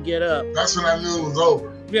trying to get up. That's when I knew it was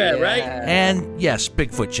over. Yeah, right? And yes,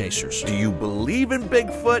 Bigfoot chasers. Do you believe in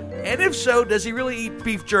Bigfoot? And if so, does he really eat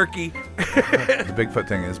beef jerky? The Bigfoot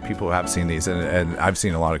thing is people have seen these, and I've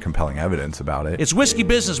seen a lot of compelling evidence about it. It's Whiskey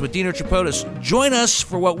Business with Dino Tripodis. Join us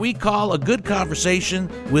for what we call a good conversation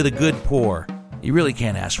with a good pour. You really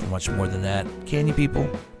can't ask for much more than that, can you, people?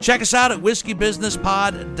 Check us out at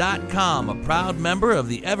whiskeybusinesspod.com, a proud member of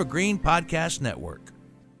the Evergreen Podcast Network.